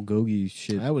that bulgogi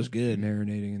shit That was good.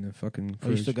 marinating in the fucking Oh,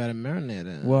 you fridge. still got it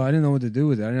marinated. Well, I didn't know what to do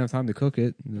with it. I didn't have time to cook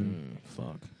it.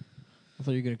 Fuck. I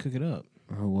thought you were gonna cook it up.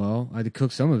 Oh well, I did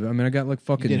cook some of it. I mean, I got like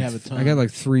fucking. did have a ton. I got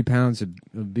like 3 pounds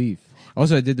of beef.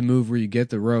 Also, I did the move where you get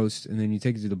the roast and then you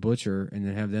take it to the butcher and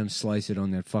then have them slice it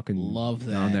on that fucking Love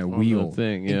that. on that On wheel the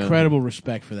thing, yeah. Incredible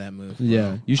respect for that move. bro.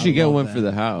 Yeah. You should I get love one that. for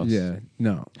the house. Yeah,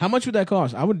 no. How much would that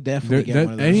cost? I would definitely get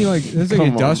one of those. Any like there's like Come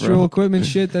on, industrial bro. equipment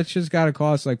shit that just got to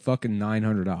cost like fucking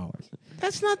 $900.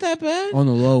 That's not that bad. on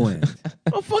the low end.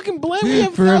 A fucking blend. We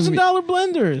have For $1,000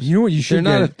 blenders. You know what you should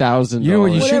They're not get? $1,000. You know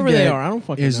what you should Whatever they get are, I don't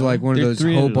fucking is know. like one of They're those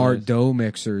 $300. Hobart dough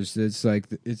mixers. That's like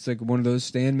it's like one of those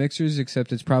stand mixers,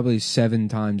 except it's probably 7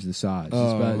 times the size. It's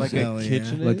about like hell a yeah.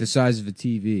 kitchen. like the size of a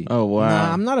TV. Oh wow!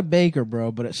 Nah, I'm not a baker,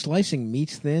 bro, but slicing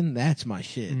meats thin, that's my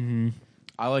shit.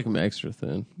 I like them extra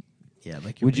thin. Yeah,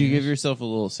 like Would you give yourself a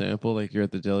little sample, like you're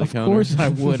at the deli Of counter? course I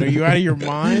would. Are you out of your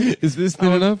mind? Is this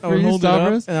thin enough I for would you, hold it up,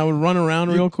 Stavros? and I would run around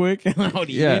real quick, and I would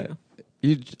eat Yeah, it.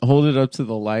 you hold it up to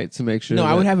the light to make sure. No,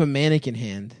 I would that- have a mannequin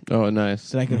hand Oh, nice.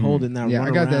 so that I could hold it and I would Yeah, run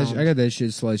I got around. that. I got that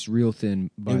shit sliced real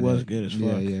thin. By It was that. good as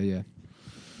Yeah, fuck. yeah.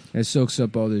 It soaks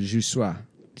up all the jus soir.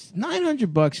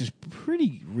 $900 is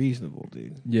pretty reasonable,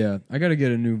 dude. Yeah, I got to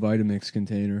get a new Vitamix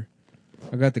container.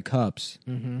 I got the cups,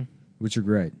 which are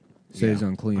great. Saves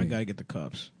on I cleaning. gotta get the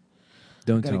cups.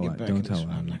 Don't Gotta tell. get back Don't in tell this-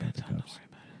 Adam I'm not about gonna the tell him. Don't cups. worry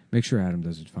about it. Make sure Adam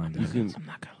doesn't find out. I'm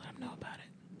not gonna let him know about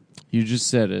it. You just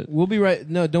said it. We'll be right.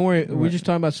 No, don't worry. We're just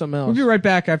talking about something else. We'll be right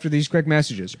back after these quick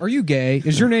messages. Are you gay?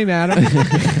 Is your name Adam?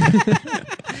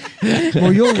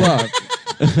 Well, you'll love.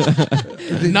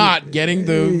 Not getting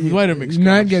the Vitamix.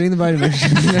 Not getting the Vitamix.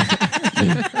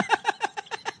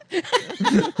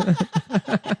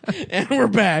 And we're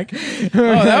back. Oh,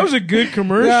 that was a good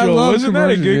commercial. Yeah, I love Wasn't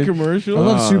that a commercials, good dude. commercial? I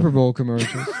love Super Bowl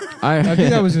commercials. I I think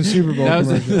that was a Super Bowl That was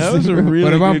a- commercial. that was a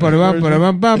really good commercial.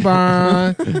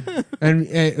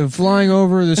 And flying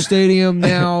over the stadium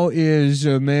now is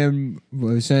a man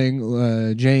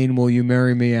saying, Jane, will you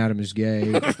marry me? Adam is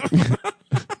gay.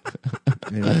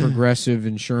 And Progressive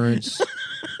Insurance.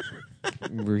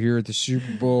 We're here at the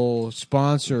Super Bowl,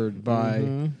 sponsored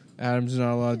by Adam's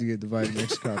not allowed to get the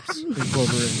Vitamix cups.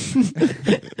 Incorporated.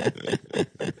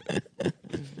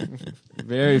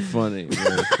 very funny.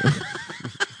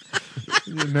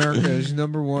 America's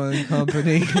 #1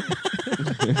 company.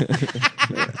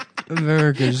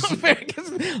 America's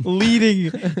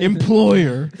leading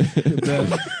employer.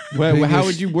 How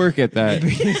would you work at that?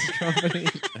 company.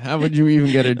 How would you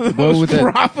even get it? The What would most that?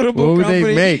 profitable what would they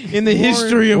company make? in the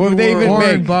history of what the would they world. even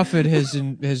Warren make? Buffett has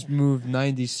moved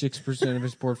 96% of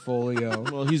his portfolio.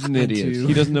 Well, he's an idiot. Into-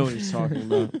 He doesn't know what he's talking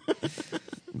about.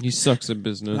 He sucks at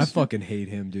business. I fucking hate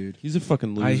him, dude. He's a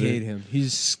fucking loser. I hate him.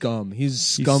 He's scum. He's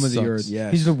scum of the sucks. earth.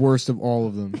 Yes. He's the worst of all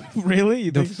of them. Really?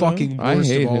 You The think so? fucking I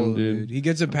worst hate of all him, of them, dude. dude. He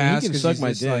gets a He pass can because suck he's my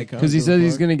just dick. like, Because he said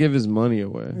he's going to give his money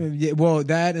away, yeah, well,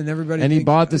 that and everybody. and he thinks-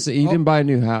 bought this. He didn't buy a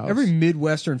new house. Every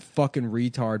Midwestern fucking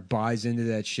retard buys into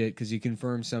that shit because he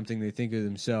confirms something they think of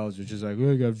themselves, which is like,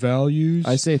 oh, I got values.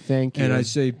 I say thank you, and I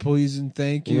say please and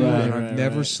thank you, Right, and I've right,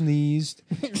 never right. sneezed,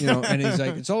 And he's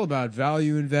like, it's all about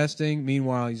value investing.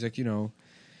 Meanwhile, he's like,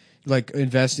 like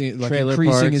investing, like Trailer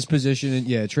increasing parks. his position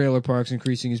in trailer parks,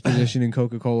 increasing his position in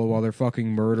Coca-Cola while they're fucking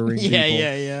murdering people.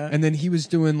 Yeah. And then he was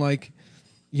doing like,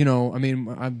 I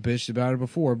mean, I've bitched about it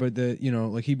before, but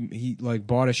like he like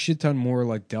bought a shit ton more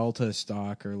like Delta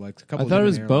stock or like a couple. I thought it of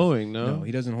was different airlines. Boeing. No, No,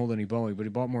 he doesn't hold any Boeing, but he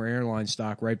bought more airline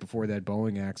stock right before that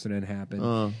Boeing accident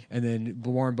happened. And then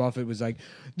Warren Buffett was like,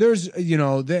 "There's,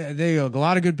 they a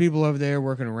lot of good people over there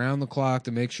working around the clock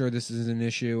to make sure this is an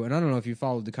issue." And I don't know if you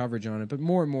followed the coverage on it, but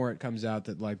more and more it comes out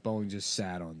that like Boeing just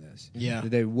sat on this. Yeah.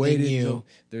 That they waited. They knew. Until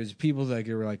there's people that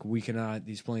were like, "We cannot.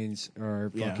 These planes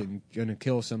are Yeah. fucking gonna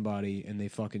kill somebody," and they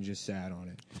fucking just sat on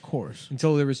it Of course.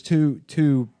 until there was two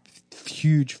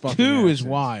huge fucking. 2 is accidents.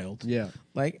 wild. Yeah.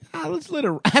 Like, let's let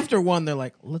it. After 1, they're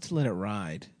like, let's let it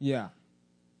ride. Yeah.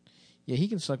 Yeah, he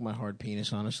can suck my hard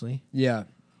penis, honestly. Yeah.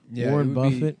 Yeah. it Warren would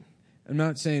be- Buffett. I'm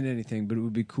not saying anything, but it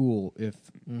would be cool if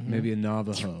maybe a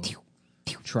Navajo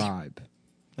tribe,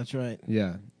 That's right.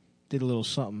 yeah, Did a little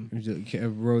something.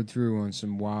 rode through on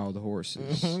some wild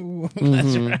horses.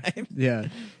 That's right. Yeah,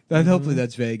 hopefully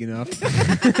that's vague enough.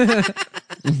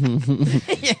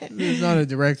 It's not a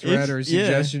direct threat or a It's- yeah.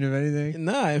 suggestion of anything.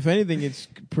 Nah, if anything, it's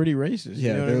pretty racist.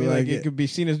 Yeah, you know what I they're mean? Like, like- it could be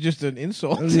seen as just an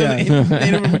insult to Yeah. the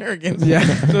Native Americans. Yeah.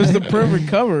 So it's the perfect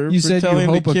cover You for said you telling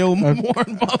to hope a- kill a-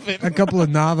 Warren Buffett. A couple of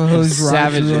Navajos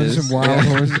ride through on Savages. some wild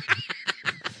horses,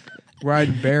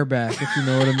 riding bareback, if you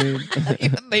know what I mean.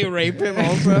 They rape him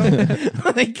also.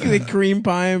 they cream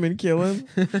pie him and kill him.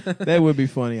 That would be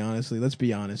funny, honestly. Let's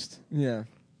be honest. Yeah.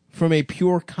 From a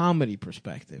pure comedy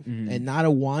perspective Mm-hmm. and not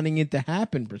a wanting it to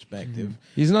happen perspective.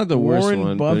 he's not the worst Warren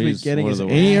one. Buffett but he's getting one his of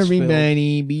the ass worst. filled.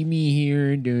 everybody, be me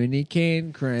here doing a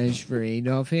can crush for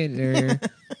Adolf Hitler.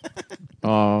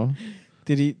 Aw,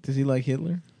 Does he like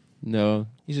Hitler? no,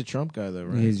 He's a Trump guy though,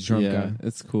 right? He's a Trump yeah, guy.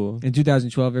 it's cool. In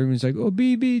 2012, everyone's like, "Oh,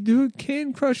 BB, do a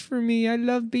can crush for me. I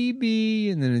love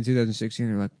BB." And then in 2016,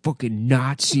 they're like, "Fucking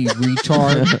Nazi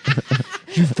retard,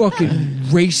 you fucking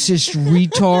racist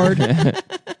retard."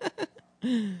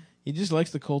 He just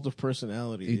likes the cult of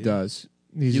personality. He dude. does.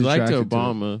 He's You liked attracted to it.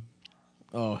 Obama.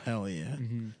 Oh hell yeah!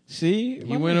 Mm-hmm. See,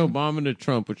 You went Obama to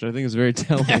Trump, which I think is very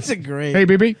telling. That's a great. Hey,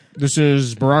 baby, this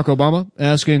is Barack Obama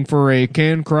asking for a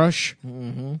can crush.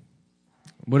 Mm-hmm.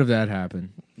 What if that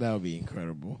happened? That would be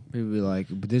incredible. People would be like,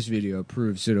 but this video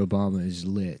proves that Obama is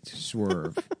lit.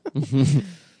 Swerve.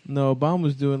 No, Obama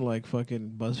was doing like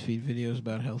fucking BuzzFeed videos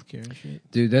about healthcare and shit.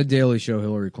 Dude, that Daily Show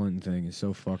Hillary Clinton thing is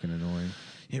so fucking annoying.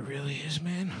 It really is,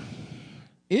 man.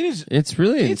 It is. It's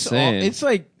really It's insane. it's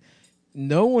like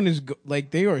no one is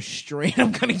like they are straight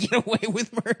up gonna get away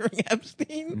with murdering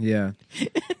Epstein. Yeah.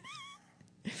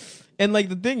 And like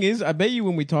the thing is, I bet you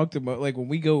when we talked about like when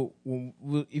we go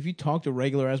if you talk to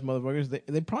regular ass motherfuckers,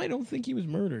 they probably don't think he was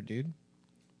murdered, dude.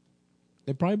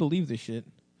 They probably believe this shit.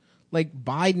 Like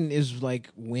Biden is like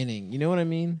winning. You know what I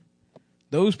mean?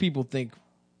 Those people think.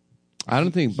 I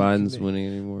don't think he Biden's committed. winning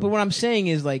anymore. But what I'm saying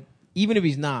is like even if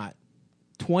he's not,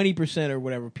 20% or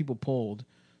whatever people polled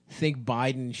think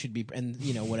Biden should be, and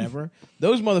you know whatever.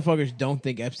 Those motherfuckers don't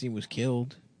think Epstein was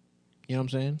killed. You know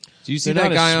what I'm saying? Do you see They're that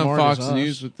not guy as on smart Fox as us.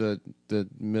 News with the That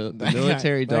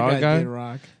military guy, dog that guy? did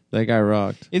rock. That guy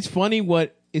rocked. It's funny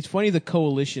the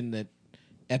coalition that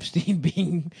Epstein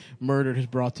being murdered has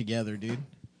brought together, dude.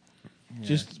 Yeah.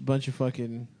 Just a bunch of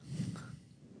fucking.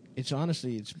 It's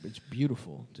honestly, it's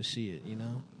beautiful to see it. You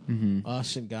know, Mm-hmm.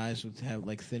 us and guys would have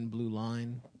like thin blue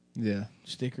line Yeah.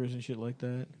 stickers and shit like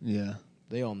that. Yeah.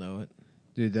 They all know it.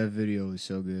 Dude, that video was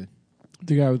so good.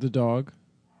 The guy with the dog.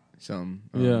 Something.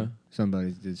 Yeah.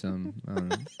 Somebody did something. I don't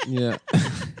know. Yeah.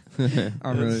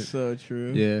 I really. That's so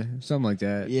true. Yeah. Something like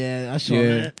that. Yeah, I saw Yeah.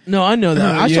 that. No, I know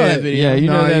that. I saw Yeah, that video. yeah, you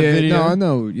know that yeah, video? No, I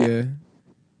know. Yeah.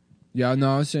 Yeah,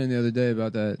 no, I was saying the other day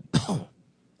about that.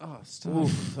 Oh, stop.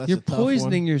 Oof, that's You're a tough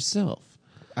poisoning one. yourself.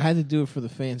 I had to do it for the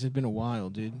fans. It's been a while,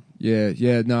 dude. Yeah,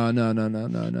 yeah, no.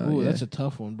 Ooh, Yeah. that's a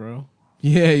tough one, bro.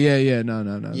 Yeah. No. Yeah, no.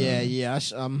 yeah.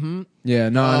 Yeah,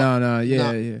 no. Yeah,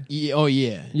 No. yeah. Yeah, oh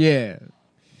yeah. Yeah.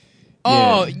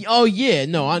 Oh yeah.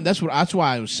 No, that's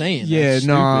why I was saying. Yeah, That's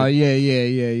no, stupid.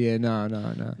 yeah. No.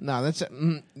 No, that's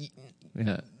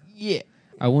Yeah. yeah.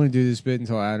 I want to do this bit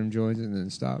until Adam joins and then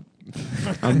stop.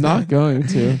 I'm not going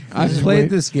to. I've Just played wait.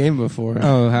 this game before.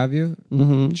 Oh, have you?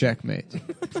 Mm-hmm. Checkmate.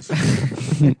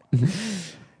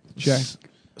 Check.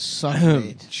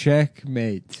 Suckmate.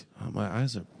 Checkmate. Oh, my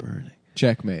eyes are burning.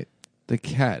 Checkmate. The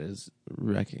cat is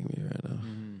wrecking me right now.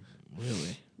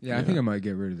 Really? Yeah, I think I might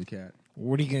get rid of the cat.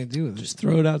 What are you gonna do with it? Just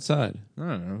throw it outside. I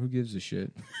don't know. Who gives a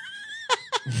shit?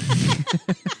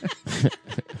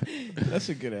 That's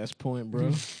a good ass point,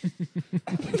 bro.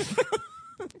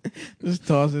 Just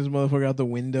toss this motherfucker out the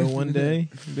window one day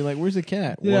and be like, "Where's the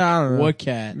cat?" Yeah, I don't know. What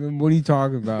cat? What are you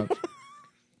talking about?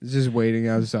 It's just waiting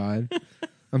outside.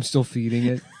 I'm still feeding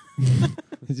it.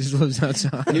 It just lives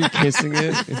outside. You're kissing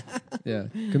it. Yeah.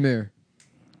 Come here.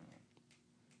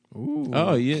 Ooh,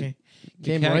 Oh, yeah.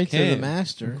 Came cat right to the came.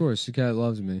 master. Of course, the cat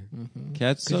loves me.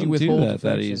 Cats Could you don't do withhold that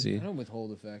affection? easy. don't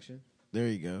withhold affection. There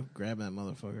you go. Grab that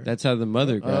motherfucker. That's how the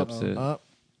mother grabs it. Up.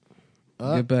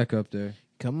 Get back up there.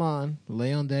 Come on.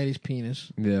 Lay on daddy's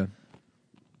penis. Yeah.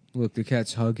 Look, the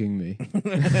cat's hugging me.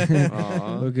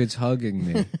 Aw. Look, it's hugging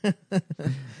me.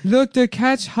 Look, the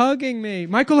cat's hugging me.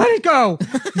 Michael, let it go.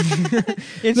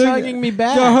 It's Look, hugging me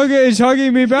back. It's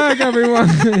hugging me back,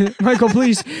 everyone. Michael,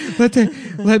 please let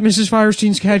Mrs.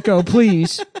 Firestein's cat go,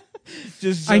 please.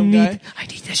 Just I some need guy.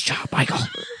 this job, Michael.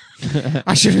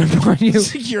 I shouldn't have brought you.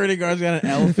 Security guard's got an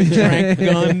elephant trank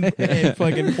gun and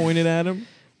fucking pointed at him.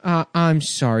 I'm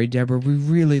sorry, Deborah. We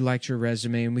really liked your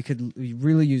resume, and we could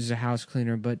really use a house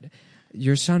cleaner. But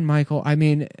your son, Michael, I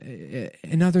mean,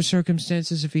 in other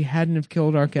circumstances, if he hadn't have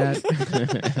killed our cat,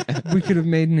 we could have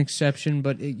made an exception.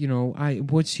 But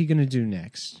what's he going to do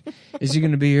next? Is he going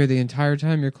to be here the entire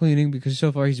time you're cleaning? Because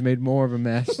so far he's made more of a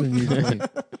mess than you clean.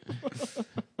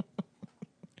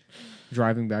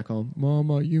 Driving back home, Mom,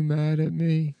 are you mad at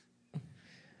me?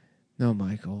 No,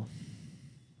 Michael,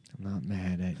 I'm not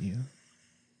mad at you.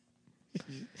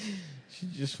 She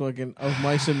just fucking of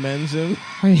mice and men's him.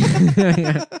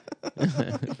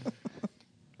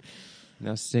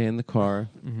 Now stay in the car.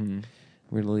 Mm-hmm.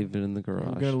 We're gonna leave it in the I'm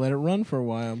garage. gonna let it run for a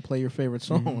while and play your favorite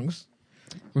songs.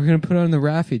 We're gonna put on the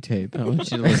Raffi tape. I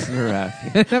want you to listen to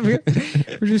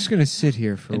Raffi. We're just gonna sit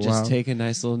here for And a while. just take a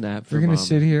nice little nap for We're gonna Mama.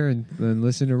 sit here and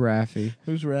listen to Raffi.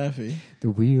 Who's Raffi? The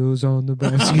wheels on the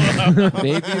basket.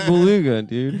 Baby Beluga,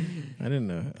 dude. I didn't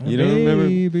know. You don't remember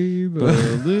Baby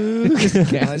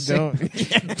Beluga? I don't.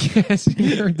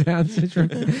 Cassie, her Down syndrome,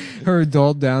 her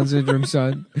adult Down syndrome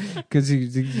son, because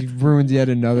he ruined yet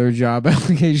another job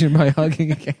application by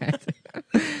hugging a cat.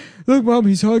 Look, Mom,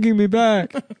 he's hugging me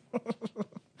back.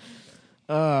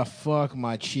 Fuck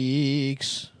my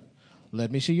cheeks.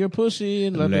 Let me see your pussy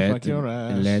and let me fuck your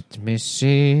ass. Let me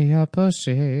see your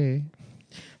pussy.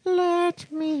 Let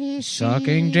me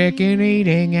Sucking dick and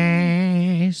eating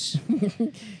ass.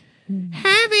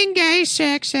 Having gay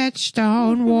sex at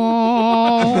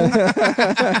Stonewall.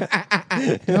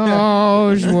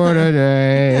 Those were the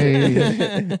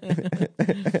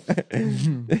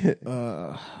days.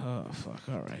 oh, fuck.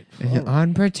 All right.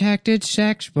 Unprotected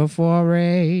sex before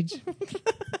AIDS.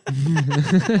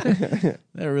 That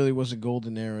really was a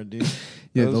golden era, dude.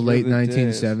 Yeah, Those the were late the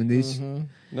days. 1970s.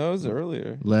 No, it was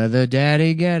earlier. Leather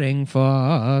daddy getting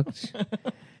fucked.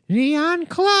 Neon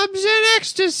clubs and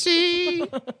ecstasy.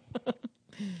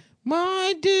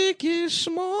 My dick is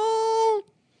small.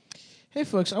 Hey,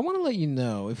 folks, I want to let you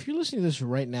know, if you're listening to this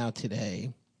right now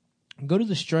today, go to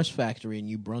the Stress Factory in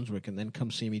New Brunswick and then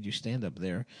come see me do stand-up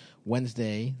there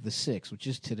Wednesday the 6th, which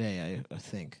is today, I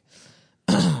think.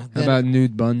 How about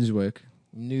Nude Brunswick?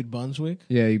 Nude Brunswick?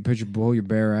 Yeah, you pull your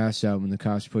bare ass out when the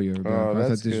cops pull you over. Oh, I thought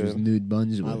that's this was good. Nude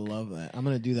Brunswick. I love that. I'm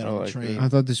going to do that I on the like train. I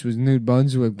thought this was Nude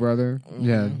Brunswick, brother.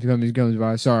 Yeah, he comes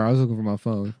by. Sorry, I was looking for my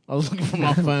phone. I was looking for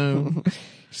my phone.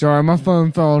 Sorry, my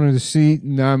phone fell under the seat,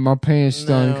 and my pants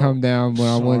started No, to come down when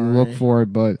I went to look sorry. for it.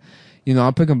 But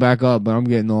I'll pick them back up. But I'm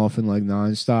getting off in like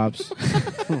 9 stops.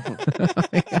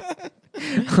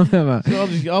 So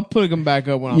I'll put them back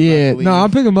up when I'm Yeah, back to leave. no, I'll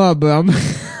pick them up, but I'm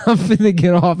I'm finna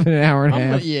get off in an hour and a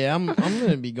half. I'm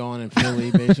going to be gone in Philly,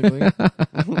 basically.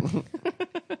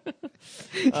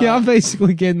 Yeah, I'm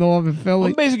basically getting off in Philly.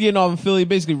 I'm basically getting off in Philly,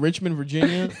 basically Richmond,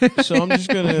 Virginia. So I'm just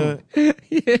gonna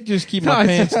Yeah. just keep my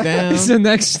pants down. It's the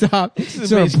next stop. This is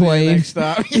It's a basically the plane. next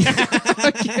stop.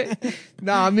 Okay.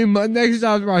 Nah, I mean, my next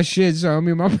stop's my shit, so I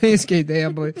mean, my pants get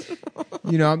down, but,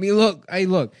 I mean,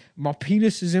 look, my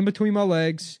penis is in between my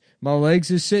legs. My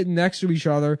legs is sitting next to each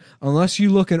other. Unless you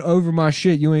looking over my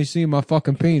shit, you ain't seeing my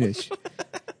fucking penis.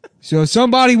 So if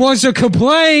somebody wants to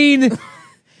complain,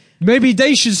 maybe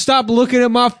they should stop looking at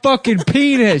my fucking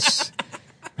penis.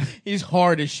 He's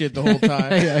hard as shit the whole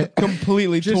time. Yeah.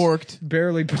 Completely Just torqued.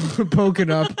 barely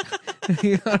poking up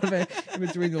you know what I mean? In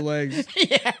between the legs.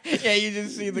 Yeah, you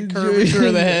just see the curvature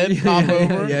of the head pop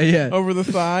over. Yeah. Over the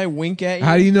thigh, wink at you.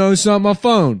 How do you know it's on my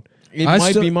phone? It I might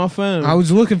still- be my phone. I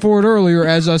was looking for it earlier,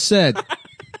 as I said.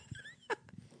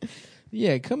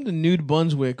 Yeah, come to Nude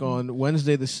Brunswick on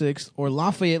Wednesday the 6th, or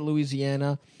Lafayette,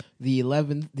 Louisiana, the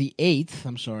 8th,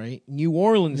 I'm sorry. New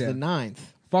Orleans, Yeah. the 9th.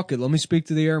 Fuck it. Let me speak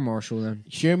to the air marshal then.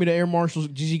 Share me the air marshal.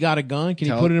 Does he got a gun? Can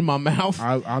Tell- he put it in my mouth?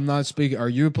 I'm not speaking. Are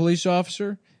you a police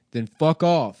officer? Then fuck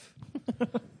off.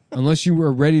 Unless you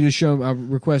were ready to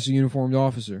request a uniformed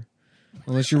officer.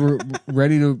 Unless you were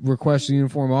ready to request a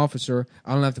uniformed officer,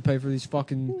 I don't have to pay for these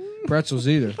fucking pretzels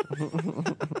either.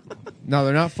 No,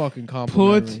 they're not fucking Put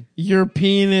complimentary. your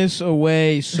penis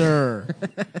away, sir.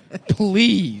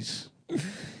 Please.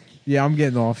 Yeah, I'm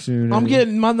getting off soon. I'm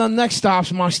getting the next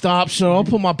stop's my stop, so I'll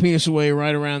put my penis away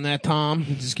right around that time.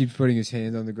 He just keeps putting his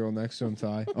hand on the girl next to him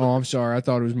thigh. Oh, I'm sorry. I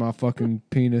thought it was my fucking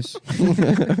penis. I'm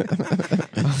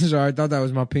sorry. I thought that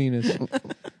was my penis.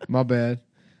 My bad.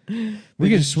 We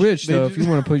can switch though if you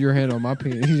want to put your hand on my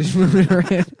penis. You just move your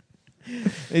hand.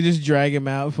 They just drag him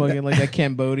out, fucking like that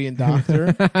Cambodian doctor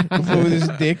with his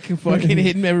dick, fucking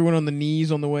hitting everyone on the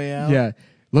knees on the way out. Yeah.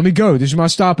 Let me go. This is my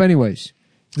stop anyways.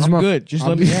 This I'm is my, good. Just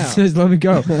let me out. Just let me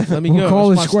go. Let me we'll go. call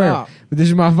That's it my square. stop. But this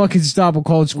is my fucking stop. We'll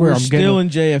call it square. We're I'm still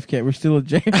getting in JFK. We're still at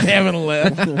JFK. They haven't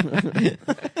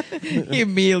left. He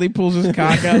immediately pulls his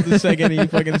cock out the second he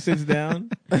fucking sits down.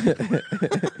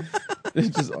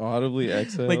 It just audibly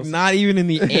exhales. Like, not even in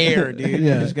the air, dude.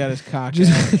 Yeah. He just got his cock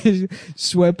just out.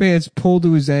 sweatpants pulled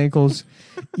to his ankles,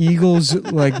 Eagles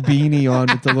like beanie on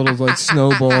with the little like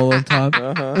snowball on top.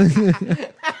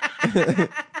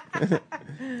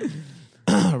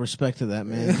 Respect to that,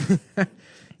 man.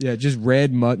 Yeah, just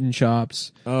red mutton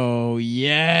chops. Oh,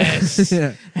 yes.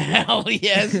 Yeah. Hell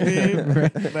yes,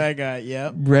 dude. That guy,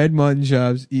 yep. Red mutton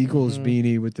chops, Eagles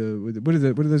beanie with the what are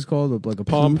those called? Like a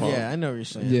Pom poof? pom. Yeah, I know what you're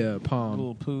saying. Yeah, A palm.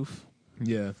 little poof.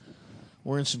 Yeah.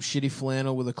 Wearing some shitty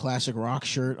flannel with a classic rock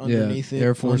shirt Yeah. underneath it.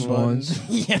 Air Force unbuttoned.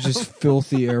 Ones. Yeah. Just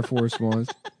filthy Air Force Ones.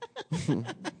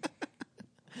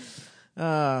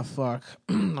 Fuck.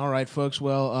 All right, folks.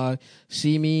 Well,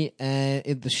 see me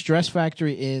at the Stress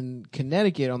Factory in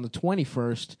Connecticut on the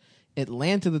 21st,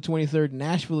 Atlanta the 23rd,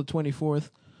 Nashville the 24th,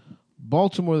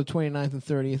 Baltimore the 29th and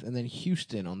 30th, and then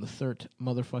Houston on the 3rd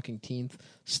motherfucking 10th.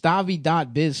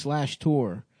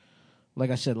 Stavi.biz/tour. Like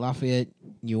I said, Lafayette,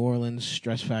 New Orleans,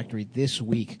 Stress Factory this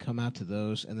week. Come out to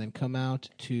those, and then come out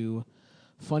to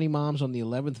Funny Moms on the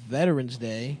 11th, Veterans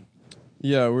Day.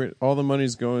 Yeah, all the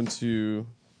money's going to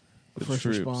the First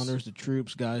troops. responders, the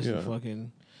troops, guys, Yeah. the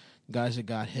fucking guys that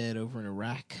got head over in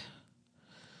Iraq.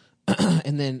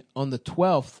 And then on the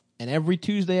 12th, and every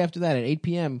Tuesday after that at 8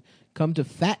 p.m., come to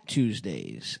Fat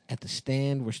Tuesdays at the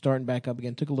Stand. We're starting back up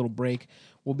again. Took a little break.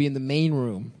 We'll be in the main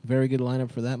room. Very good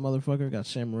lineup for that motherfucker. Got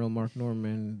Sam Morril, Mark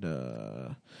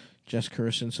Norman, Jess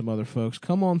Curson, some other folks.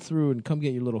 Come on through and come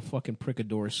get your little fucking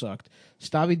prickador sucked.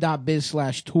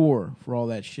 Stavi.biz/tour for all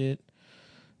that shit.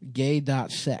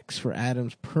 Gay.sex for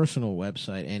Adam's personal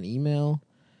website and email.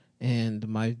 And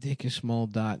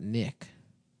mydickassmall.nick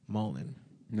Mullen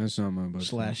That's not my book.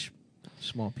 /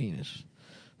 small penis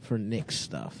for Nick's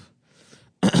stuff.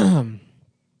 All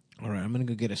right, I'm going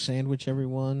to go get a sandwich,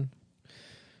 everyone.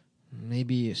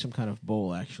 Maybe some kind of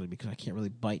bowl, actually, because I can't really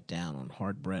bite down on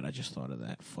hard bread. I just thought of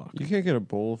that. Fuck. You can't get a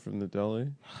bowl from the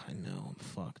deli. I know, I'm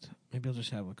fucked. Maybe I'll just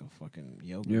have like a fucking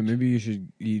yogurt. Yeah, maybe you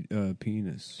should eat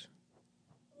penis.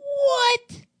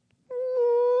 What?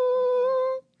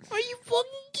 Are you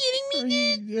fucking kidding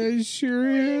me, dude? Are you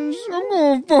serious? I'm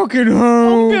going fucking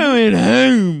home. Going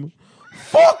home.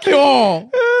 Fuck y'all.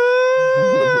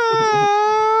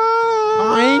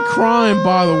 I ain't crying,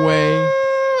 by the way.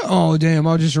 Oh, damn.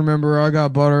 I'll just remember I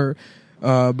got butter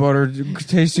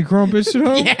tasty crumpets at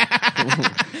home.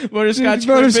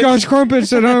 Butterscotch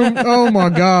crumpets at home. Oh, my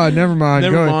God. Never mind.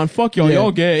 Never mind. Fuck y'all. Yeah.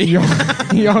 Y'all gay.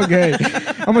 Y'all gay.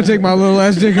 I'm going to take my little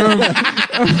ass dick home.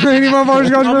 I need my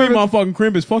butterscotch I'll crumpets. be my fucking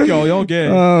crimpets. Fuck y'all. Y'all gay.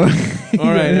 All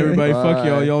right, everybody. Fuck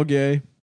y'all. Y'all gay.